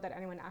don't know that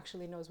anyone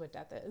actually knows what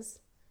death is,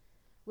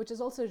 which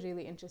is also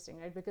really interesting,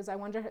 right? Because I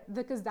wonder,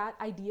 because that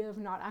idea of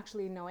not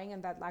actually knowing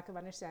and that lack of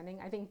understanding,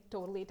 I think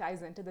totally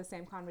ties into the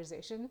same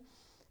conversation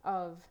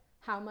of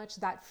how much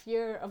that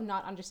fear of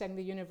not understanding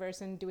the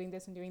universe and doing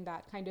this and doing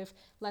that kind of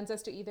lends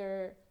us to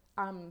either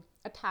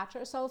attach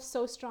ourselves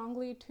so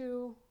strongly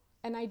to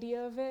an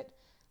idea of it,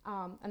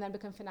 and then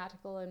become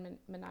fanatical and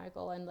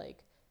maniacal and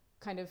like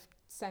kind of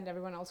send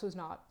everyone else who's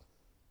not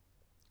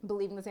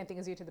believing the same thing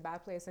as you to the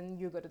bad place, and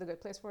you go to the good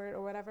place for it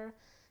or whatever,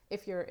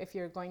 if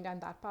you're going down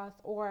that path.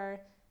 Or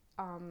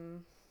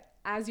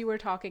as you were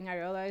talking, I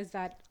realized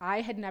that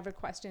I had never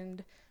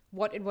questioned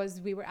what it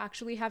was we were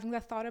actually having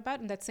that thought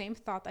about, and that same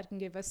thought that can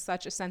give us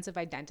such a sense of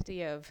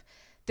identity of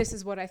this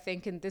is what I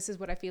think and this is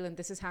what I feel and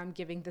this is how I'm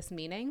giving this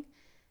meaning,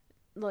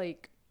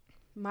 like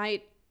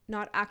might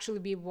not actually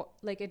be what,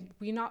 like it,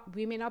 we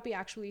may not be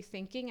actually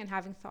thinking and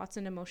having thoughts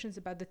and emotions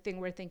about the thing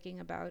we're thinking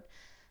about.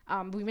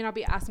 We may not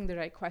be asking the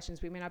right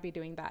questions. We may not be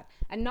doing that,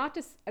 and not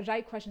just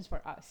right questions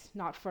for us,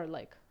 not for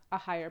like a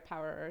higher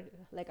power or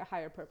like a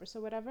higher purpose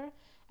or whatever.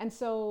 And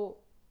so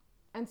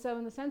And so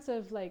in the sense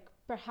of like,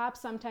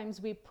 perhaps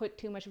sometimes we put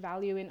too much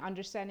value in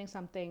understanding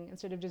something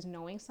instead of just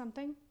knowing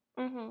something.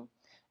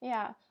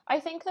 Yeah, I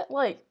think that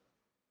like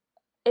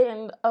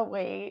in a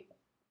way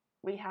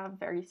we have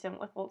very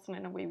similar thoughts, and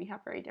in a way we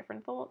have very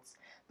different thoughts,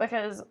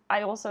 because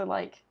I also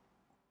like,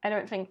 I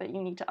don't think that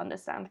you need to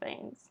understand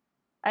things.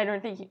 I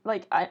don't think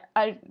like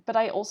but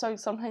I also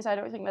sometimes I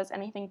don't think there's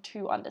anything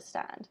to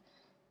understand.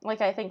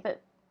 Like I think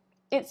that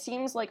it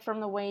seems like from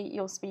the way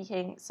you're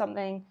speaking,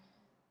 something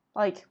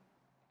like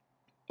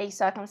a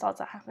circumstance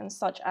that happens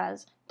such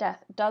as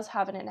death does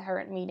have an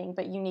inherent meaning,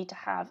 but you need to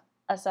have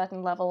a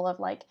certain level of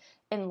like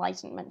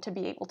enlightenment to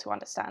be able to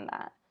understand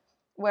that.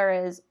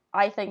 Whereas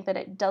I think that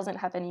it doesn't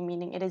have any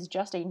meaning. It is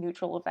just a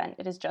neutral event.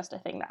 It is just a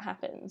thing that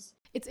happens.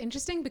 It's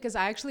interesting because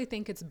I actually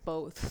think it's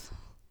both.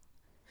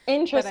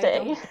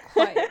 Interesting.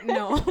 But I don't quite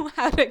know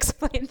how to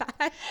explain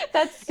that.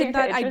 That's super in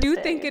that interesting.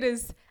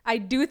 I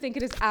do think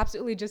it is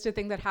absolutely just a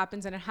thing that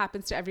happens, and it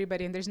happens to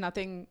everybody, and there's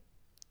nothing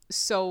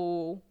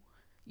so,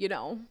 you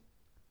know,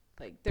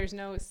 like there's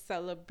no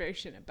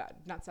celebration about,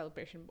 not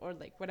celebration or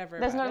like whatever.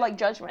 There's no like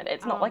judgment.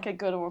 It's not like a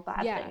good or a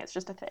bad yeah. thing. It's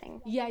just a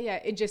thing. Yeah,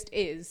 it just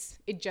is.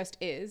 It just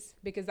is,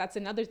 because that's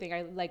another thing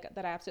I like,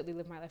 that I absolutely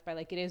live my life by.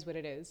 Like, it is what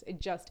it is. It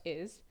just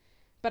is.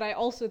 But I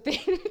also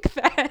think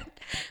that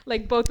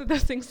like both of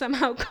those things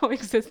somehow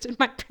coexist in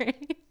my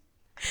brain.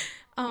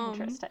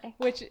 Interesting.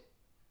 Which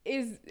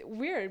is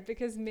weird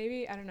because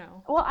maybe, I don't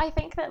know. Well, I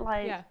think that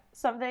like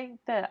something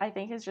that I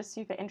think is just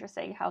super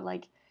interesting, how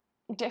like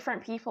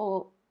different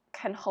people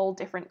can hold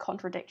different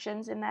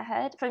contradictions in their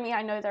head. For me,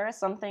 I know there are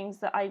some things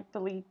that I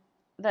believe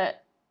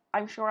that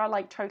I'm sure are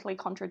like totally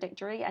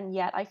contradictory, and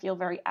yet I feel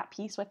very at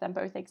peace with them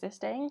both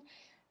existing.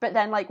 But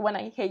then like when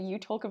I hear you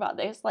talk about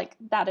this, like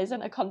that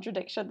isn't a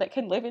contradiction that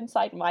can live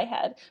inside my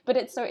head. But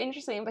it's so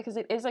interesting because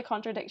it is a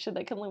contradiction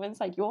that can live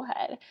inside your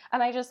head.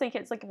 And I just think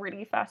it's like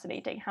really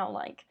fascinating how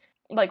like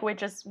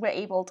we're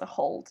able to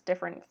hold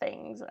different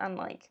things and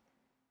like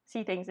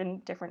see things in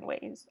different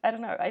ways. I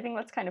don't know. I think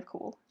that's kind of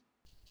cool.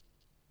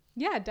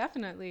 Yeah,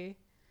 definitely.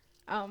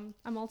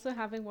 I'm also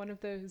having one of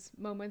those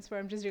moments where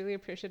I'm just really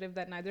appreciative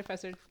that neither of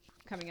us are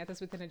coming at this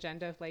with an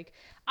agenda of like,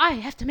 I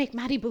have to make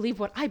Maddie believe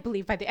what I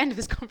believe by the end of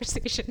this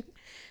conversation.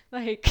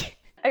 Like,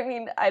 I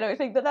mean, I don't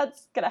think that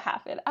that's gonna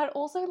happen. And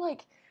also,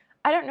 like,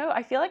 I don't know.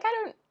 I feel like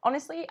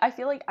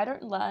I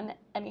don't learn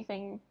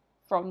anything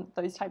from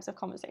those types of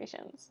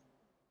conversations.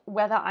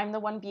 Whether I'm the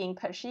one being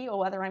pushy or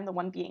whether I'm the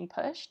one being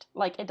pushed,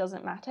 like, it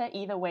doesn't matter.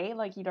 Either way,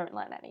 like, you don't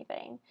learn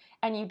anything.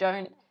 And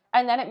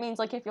then it means,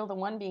 like, if you're the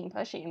one being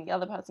pushy and the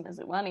other person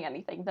isn't learning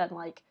anything, then,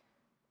 like,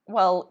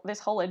 well, this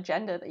whole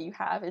agenda that you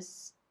have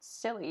is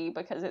silly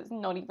because it's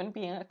not even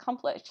being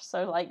accomplished.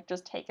 So, like,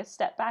 just take a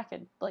step back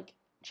and, like,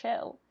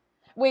 chill.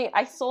 Wait,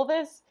 I saw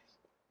this.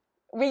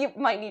 We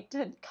might need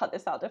to cut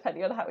this out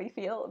depending on how we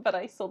feel, but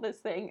I saw this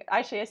thing.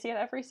 Actually, I see it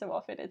every so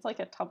often. It's, like,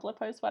 a Tumblr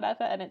post,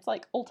 whatever, and it's,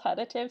 like,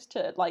 alternatives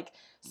to, like,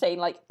 saying,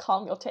 like,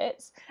 calm your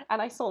tits.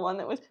 And I saw one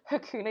that was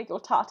Hakuna your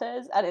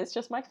tatas, and it's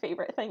just my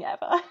favorite thing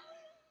ever.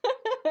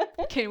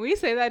 Can we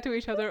say that to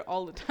each other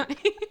all the time?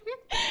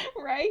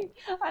 Right?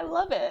 I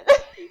love it.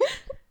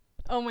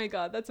 Oh my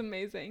god, that's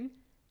amazing.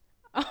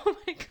 Oh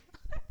my god.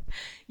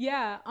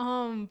 Yeah,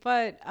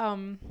 but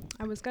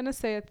I was gonna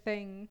say a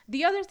thing.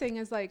 The other thing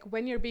is, like,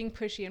 when you're being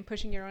pushy and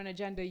pushing your own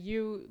agenda,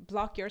 you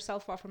block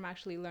yourself off from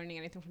actually learning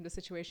anything from the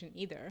situation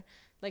either.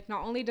 Like,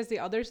 not only does the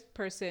other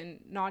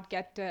person not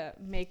get to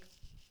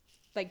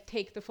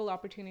take the full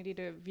opportunity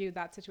to view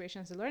that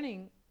situation as a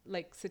learning,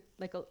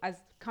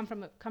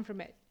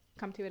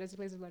 come to it as a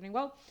place of learning.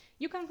 Well,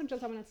 you can't control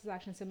someone else's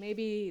actions, so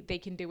maybe they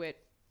can do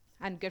it,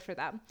 and good for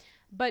them.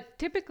 But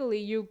typically,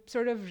 you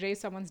sort of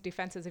raise someone's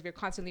defenses if you're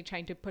constantly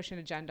trying to push an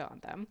agenda on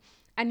them.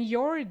 And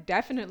you're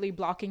definitely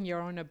blocking your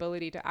own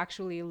ability to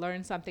actually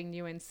learn something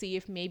new and see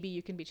if maybe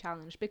you can be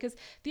challenged. Because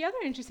the other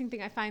interesting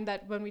thing I find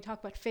that when we talk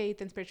about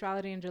faith and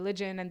spirituality and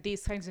religion and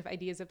these kinds of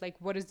ideas of like,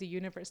 what is the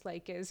universe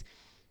like, is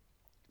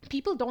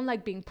people don't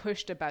like being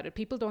pushed about it.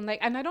 People don't like,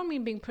 and I don't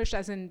mean being pushed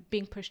as in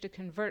being pushed to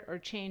convert or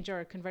change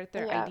or convert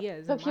their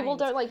ideas. But people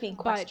don't like being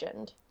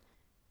questioned.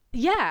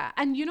 Yeah.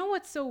 And you know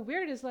what's so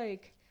weird is,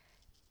 like,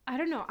 I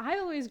don't know, I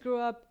always grew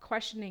up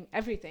questioning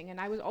everything,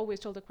 and I was always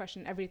told to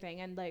question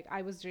everything. And like,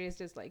 I was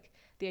raised as like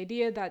the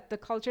idea that the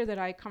culture that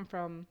I come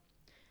from,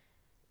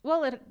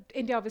 well,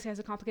 India obviously has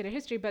a complicated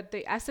history, but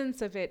the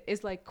essence of it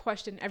is like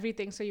question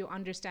everything so you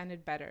understand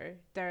it better.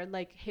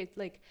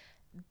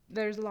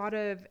 There's a lot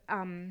of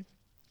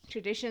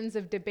traditions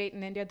of debate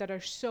in India that are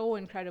so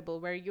incredible,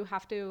 where you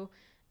have to,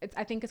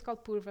 I think it's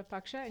called Purva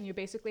Paksha, and you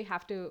basically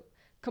have to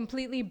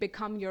completely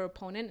become your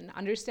opponent and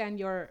understand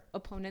your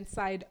opponent's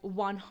side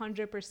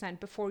 100%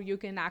 before you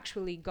can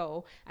actually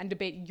go and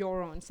debate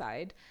your own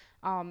side.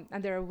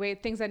 And there are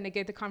things that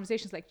negate the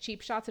conversations, like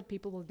cheap shots at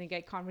people will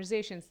negate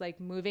conversations, like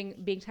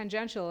being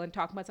tangential and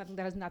talking about something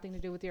that has nothing to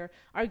do with your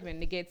argument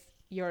negates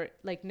your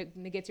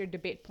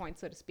debate point,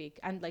 so to speak,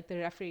 and like the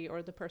referee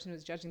or the person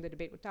who's judging the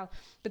debate would tell.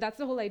 But that's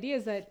the whole idea,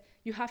 is that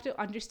you have to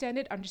understand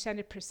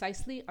it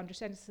precisely,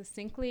 understand it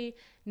succinctly,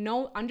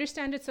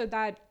 understand it so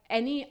that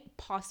any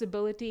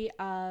possibility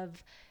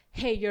of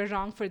hey, you're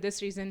wrong for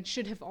this reason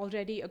should have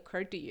already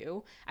occurred to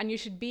you. And you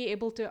should be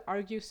able to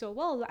argue so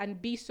well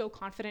and be so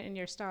confident in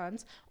your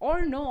stance,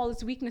 or know all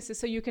its weaknesses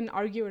so you can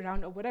argue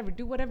around or whatever,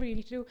 do whatever you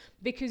need to do,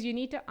 because you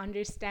need to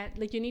understand,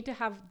 like, you need to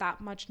have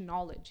that much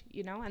knowledge,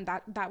 you know? And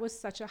that was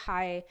such a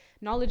high,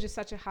 knowledge is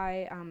such a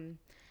high,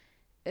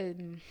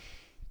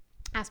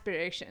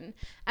 aspiration.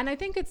 And I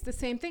think it's the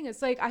same thing.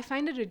 It's like, I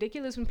find it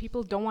ridiculous when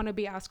people don't want to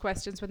be asked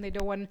questions, when they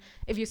don't want,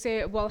 if you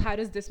say, well, how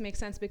does this make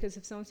sense because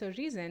of so and so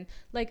reason,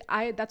 like,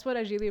 that's what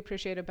I really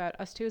appreciate about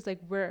us too, is like,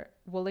 we're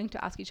willing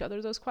to ask each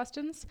other those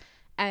questions,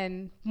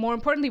 and more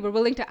importantly, we're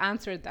willing to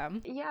answer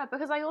them. Yeah,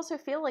 because I also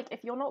feel like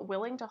if you're not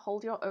willing to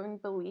hold your own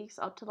beliefs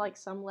up to like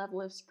some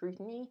level of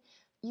scrutiny,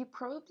 you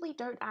probably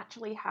don't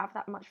actually have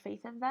that much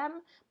faith in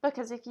them,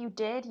 because if you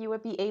did, you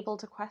would be able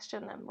to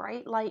question them,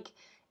 right? Like,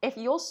 if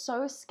you're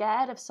so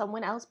scared of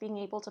someone else being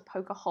able to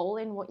poke a hole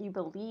in what you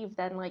believe,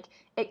 then like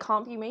it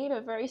can't be made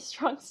of very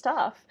strong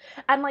stuff.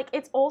 And like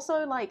it's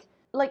also like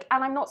and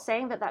I'm not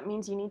saying that that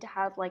means you need to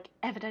have like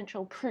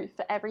evidential proof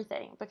for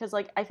everything, because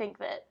like I think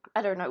that,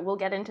 I don't know, we'll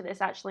get into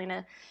this actually in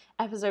a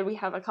episode we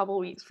have a couple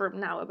weeks from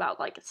now about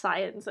like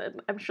science,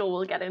 and I'm sure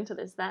we'll get into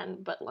this then,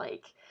 but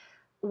like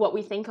what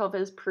we think of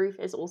as proof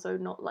is also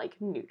not like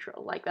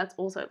neutral. Like that's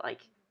also like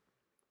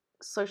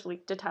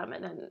socially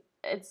determined and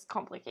it's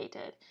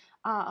complicated.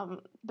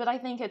 But I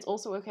think it's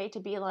also okay to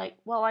be like,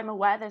 well, I'm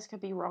aware this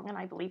could be wrong and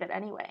I believe it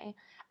anyway.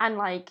 And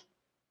like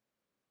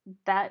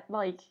that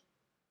like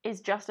is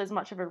just as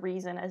much of a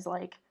reason as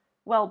like,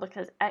 well,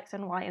 because X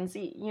and Y and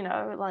Z, you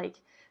know, like,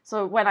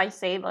 so when I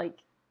say like,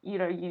 you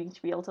know, you need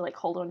to be able to like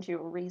hold on to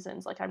your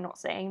reasons, like I'm not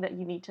saying that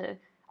you need to,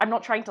 I'm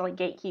not trying to like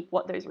gatekeep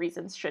what those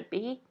reasons should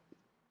be.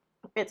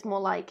 It's more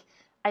like,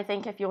 I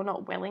think if you're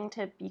not willing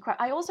to be,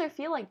 I also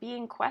feel like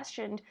being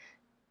questioned,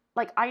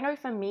 like I know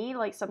for me,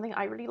 like something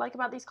I really like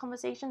about these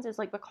conversations is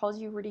like, because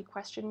you really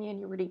question me and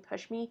you really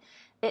push me,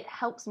 it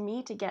helps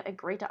me to get a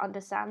greater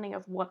understanding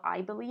of what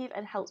I believe,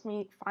 and helps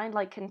me find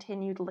like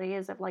continued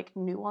layers of like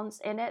nuance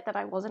in it that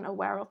I wasn't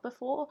aware of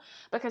before.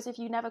 Because if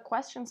you never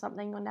question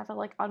something, you're never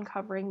like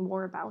uncovering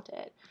more about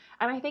it.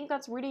 And I think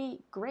that's really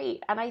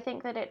great. And I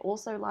think that it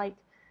also like,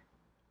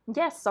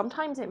 yes,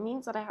 sometimes it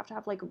means that I have to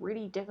have like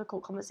really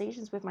difficult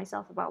conversations with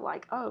myself about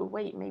like, oh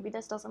wait, maybe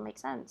this doesn't make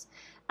sense.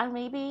 And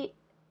maybe,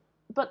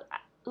 but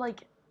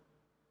like,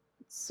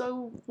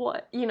 so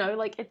what, you know,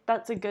 like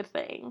that's a good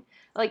thing.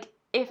 Like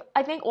if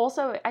I think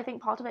also, I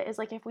think part of it is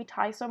like, if we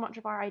tie so much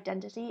of our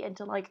identity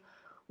into like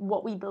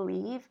what we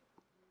believe,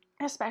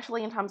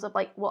 especially in terms of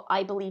like, well,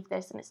 I believe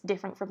this and it's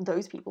different from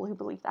those people who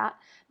believe that,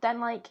 then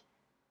like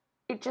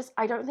it just,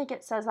 I don't think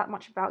it says that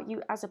much about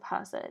you as a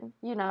person,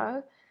 you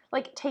know?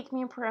 Like take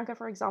me and Priyanka,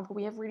 for example,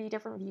 we have really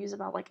different views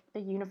about like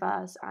the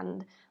universe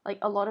and like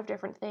a lot of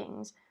different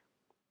things.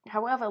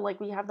 However,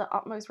 like we have the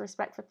utmost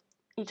respect for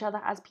each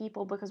other as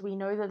people, because we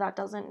know that that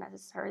doesn't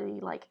necessarily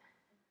like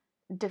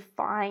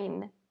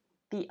define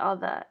the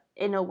other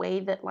in a way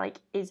that like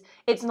is,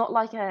 it's not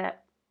like a,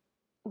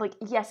 like,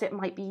 yes, it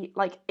might be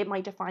like, it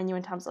might define you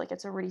in terms of like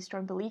it's a really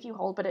strong belief you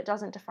hold, but it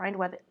doesn't define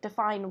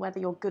whether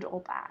you're good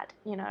or bad,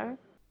 you know?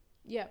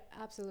 Yeah,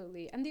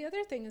 absolutely. And the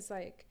other thing is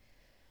like,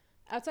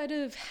 outside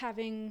of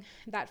having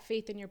that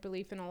faith in your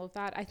belief and all of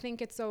that, I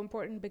think it's so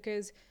important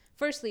because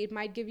firstly, it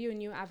might give you a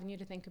new avenue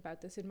to think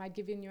about this. It might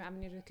give you a new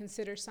avenue to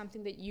consider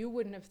something that you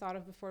wouldn't have thought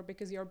of before,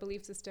 because your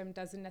belief system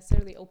doesn't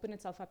necessarily open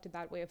itself up to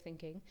that way of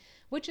thinking,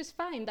 which is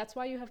fine. That's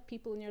why you have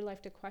people in your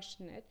life to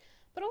question it.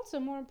 But also,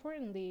 more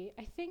importantly,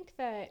 I think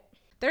that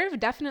there have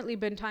definitely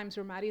been times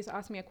where Maddie's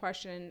asked me a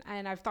question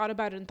and I've thought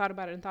about it and thought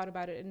about it and thought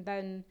about it, and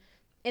then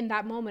in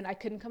that moment I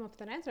couldn't come up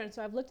with an answer. And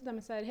so I've looked at them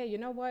and said, hey, you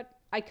know what?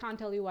 I can't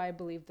tell you why I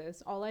believe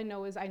this. All I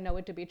know is I know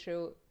it to be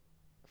true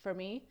for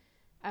me.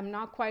 I'm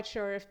not quite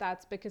sure if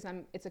that's because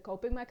it's a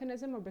coping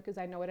mechanism or because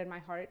I know it in my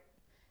heart.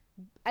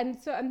 And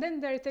then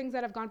there are things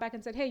that I've gone back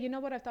and said, hey, you know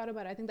what? I've thought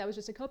about it. I think that was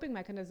just a coping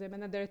mechanism.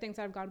 And then there are things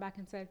that I've gone back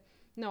and said,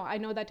 no, I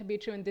know that to be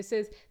true. And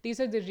these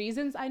are the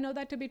reasons I know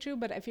that to be true.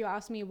 But if you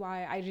ask me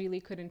why, I really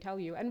couldn't tell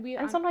you. And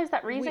sometimes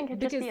that reason could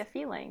just be a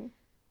feeling.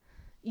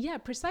 Yeah,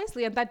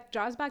 precisely. And that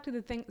draws back to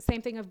the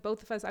same thing of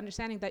both of us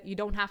understanding that you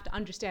don't have to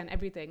understand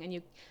everything, and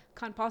you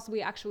can't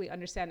possibly actually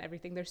understand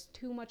everything. There's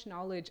too much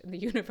knowledge in the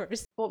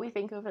universe. What we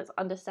think of as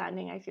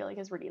understanding, I feel like,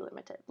 is really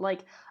limited.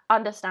 Like,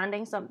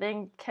 understanding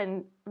something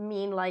can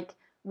mean like,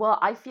 well,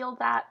 I feel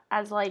that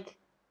as like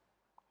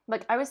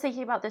I was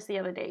thinking about this the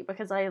other day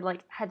because I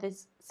like had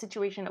this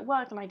situation at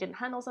work and I didn't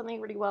handle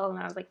something really well, and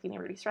I was like feeling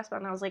really stressed about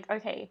it, and I was like,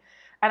 okay.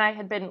 And I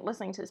had been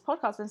listening to this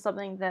podcast, and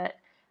something that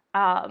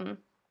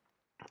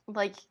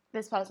like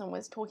this person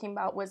was talking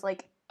about was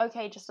like,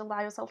 okay, just allow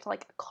yourself to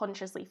like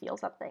consciously feel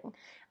something.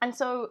 And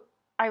so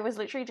I was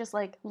literally just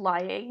like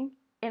lying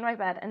in my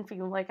bed and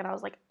feeling like, and I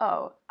was like,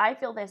 oh, I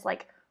feel this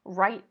like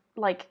right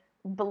like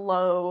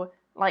below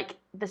like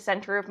the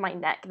center of my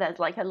neck. There's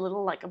like a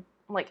little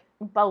like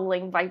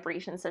bubbling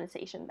vibration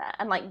sensation there,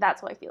 and like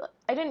that's what I feel.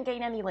 I didn't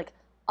gain any like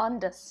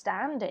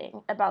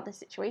understanding about the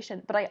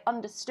situation, but I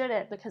understood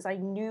it because I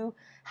knew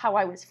how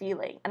I was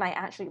feeling, and I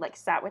actually like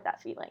sat with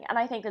that feeling. And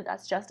I think that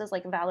that's just as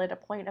like valid a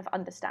point of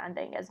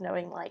understanding as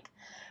knowing like,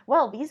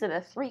 well, these are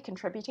the 3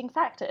 contributing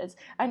factors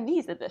and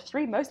these are the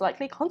 3 most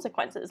likely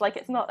consequences. Like,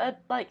 it's not a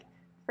like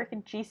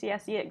freaking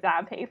GCSE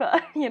exam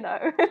paper, you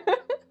know.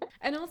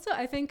 And also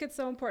I think it's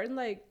so important,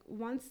 like,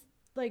 once,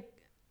 like,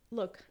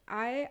 look,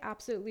 I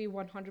absolutely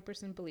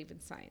 100% believe in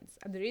science,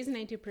 and the reason I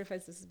need to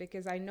preface this is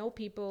because I know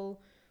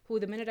people who,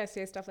 the minute I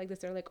say stuff like this,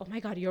 they're like, oh my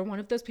God, you're one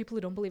of those people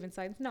who don't believe in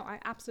science. No, I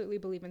absolutely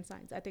believe in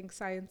science. I think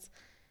science,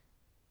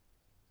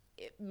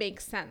 it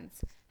makes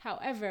sense.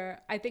 However,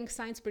 I think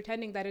science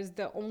pretending that is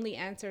the only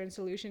answer and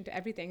solution to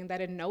everything and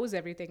that it knows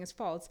everything is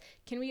false.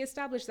 Can we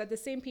establish that the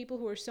same people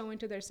who were so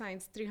into their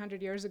science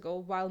 300 years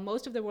ago, while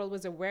most of the world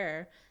was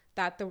aware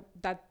that the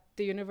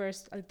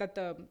universe, that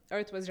the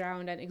earth was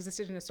round and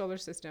existed in a solar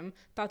system,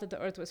 thought that the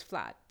earth was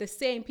flat? The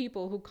same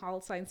people who call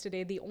science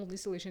today the only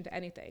solution to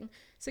anything.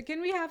 So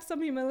can we have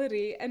some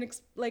humility and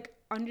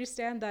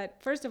understand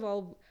that, first of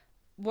all,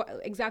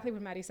 exactly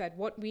what Maddie said,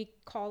 what we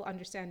call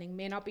understanding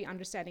may not be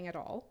understanding at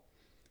all.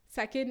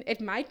 Second, it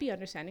might be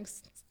understanding.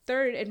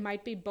 Third, it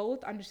might be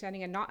both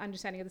understanding and not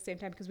understanding at the same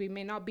time, because we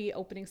may not be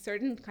opening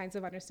certain kinds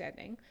of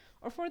understanding.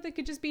 Or fourth, it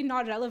could just be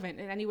not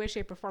relevant in any way,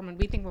 shape, or form, and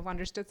we think we've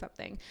understood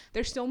something.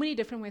 There's so many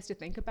different ways to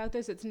think about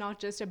this. It's not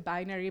just a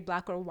binary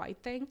black or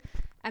white thing.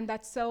 And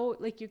that's so,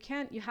 like,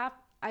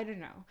 I don't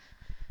know.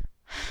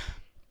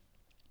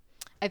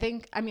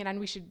 And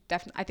we should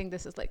definitely, I think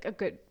this is like a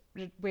good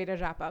way to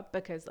wrap up,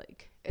 because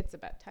like it's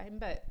about time.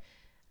 But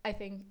I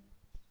think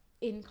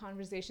in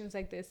conversations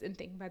like this and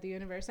thinking about the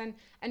universe and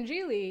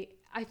really,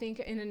 I think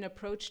in an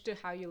approach to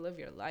how you live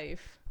your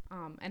life,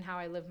 and how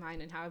I live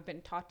mine and how I've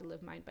been taught to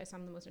live mine by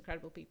some of the most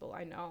incredible people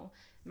I know,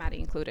 Maddie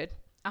included,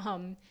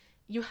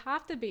 you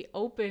have to be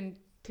open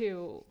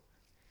to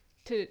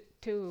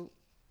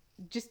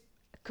just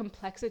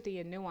complexity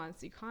and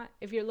nuance. You can't,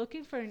 if you're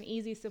looking for an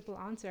easy, simple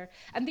answer.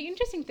 And the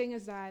interesting thing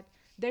is that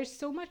there's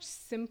so much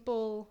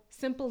simplicity.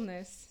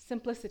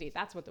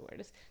 That's what the word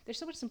is. There's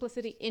so much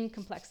simplicity in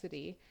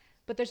complexity.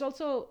 But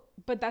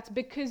that's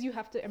because you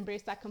have to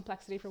embrace that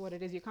complexity for what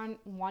it is. You can't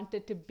want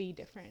it to be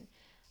different.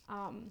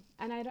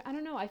 And I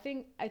don't know. I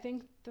think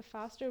the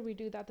faster we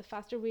do that, the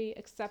faster we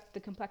accept the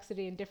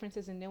complexity and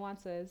differences and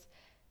nuances,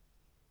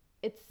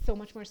 it's so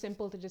much more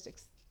simple to just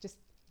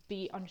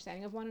be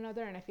understanding of one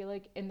another. And I feel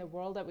like in the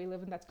world that we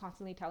live in, that's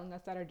constantly telling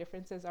us that our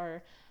differences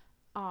are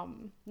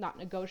not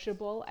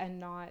negotiable and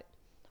not,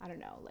 I don't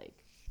know,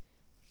 like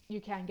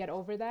you can't get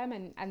over them,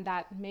 and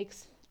that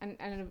makes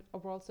and a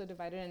world so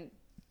divided, and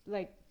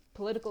like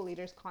political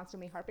leaders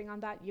constantly harping on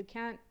that. You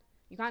can't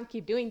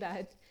keep doing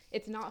that.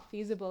 It's not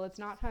feasible. It's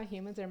not how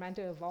humans are meant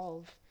to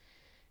evolve.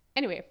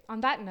 Anyway,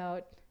 on that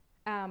note,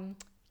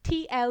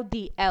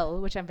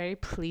 TLDL, which I'm very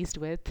pleased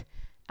with,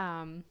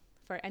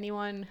 for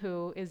anyone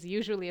who is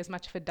usually as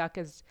much of a duck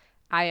as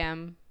I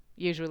am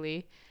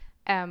usually,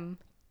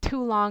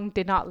 too long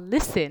did not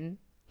listen.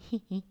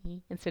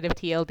 Instead of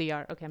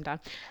TLDR. Okay, I'm done.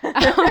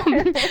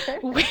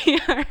 We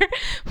are.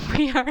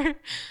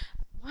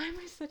 Why am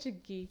I such a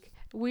geek?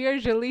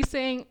 We've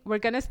decided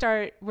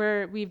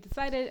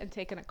and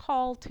taken a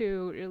call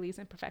to release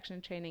Imperfection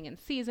in Training in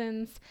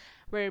seasons.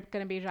 We're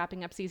going to be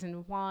wrapping up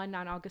season 1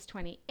 on August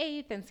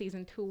 28th, and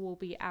season 2 will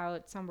be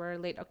out somewhere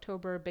late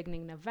October,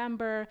 beginning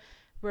November,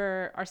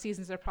 where our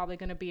seasons are probably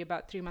going to be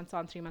about 3 months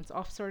on, 3 months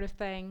off sort of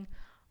thing.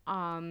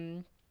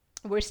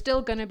 We're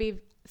still going to be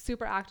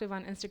super active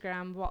on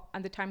Instagram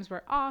and the times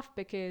we're off,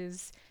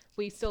 because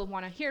we still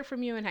want to hear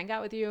from you and hang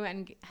out with you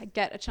and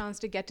get a chance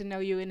to get to know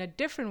you in a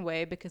different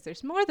way, because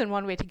there's more than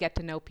one way to get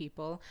to know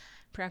people.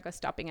 Priyanka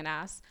stopping an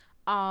ass.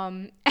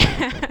 And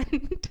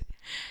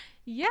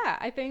yeah,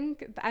 I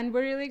think, and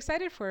we're really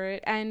excited for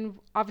it. And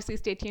obviously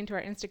stay tuned to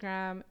our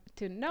Instagram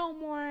to know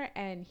more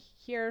and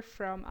hear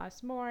from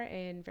us more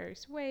in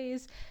various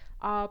ways.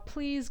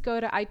 Please go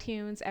to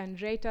iTunes and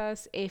rate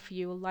us if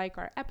you like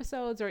our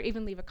episodes, or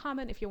even leave a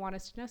comment if you want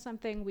us to know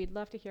something. We'd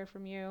love to hear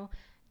from you.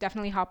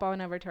 Definitely hop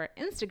on over to our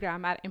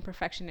Instagram at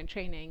Imperfection in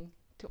Training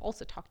to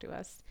also talk to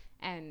us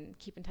and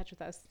keep in touch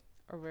with us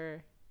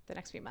over the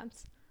next few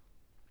months.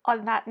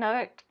 On that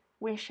note,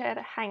 we should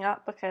hang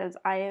up because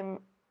I am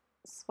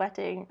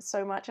sweating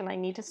so much and I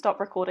need to stop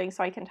recording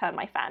so I can turn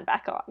my fan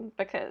back on,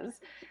 because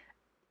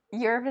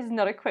Europe is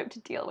not equipped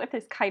to deal with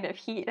this kind of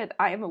heat and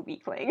I am a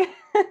weakling.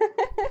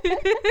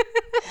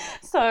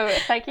 So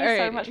thank you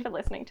so much for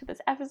listening to this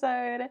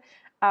episode.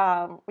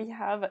 We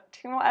have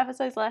 2 more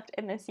episodes left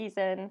in this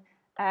season,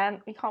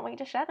 and we can't wait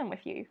to share them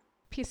with you.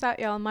 Peace out,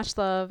 y'all. Much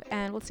love,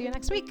 and we'll see you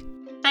next week.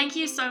 Thank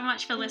you so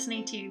much for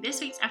listening to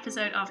this week's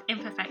episode of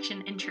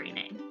Imperfection in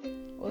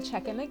Training. We'll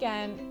check in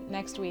again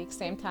next week,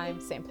 same time,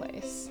 same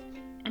place.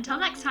 Until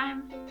next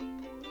time.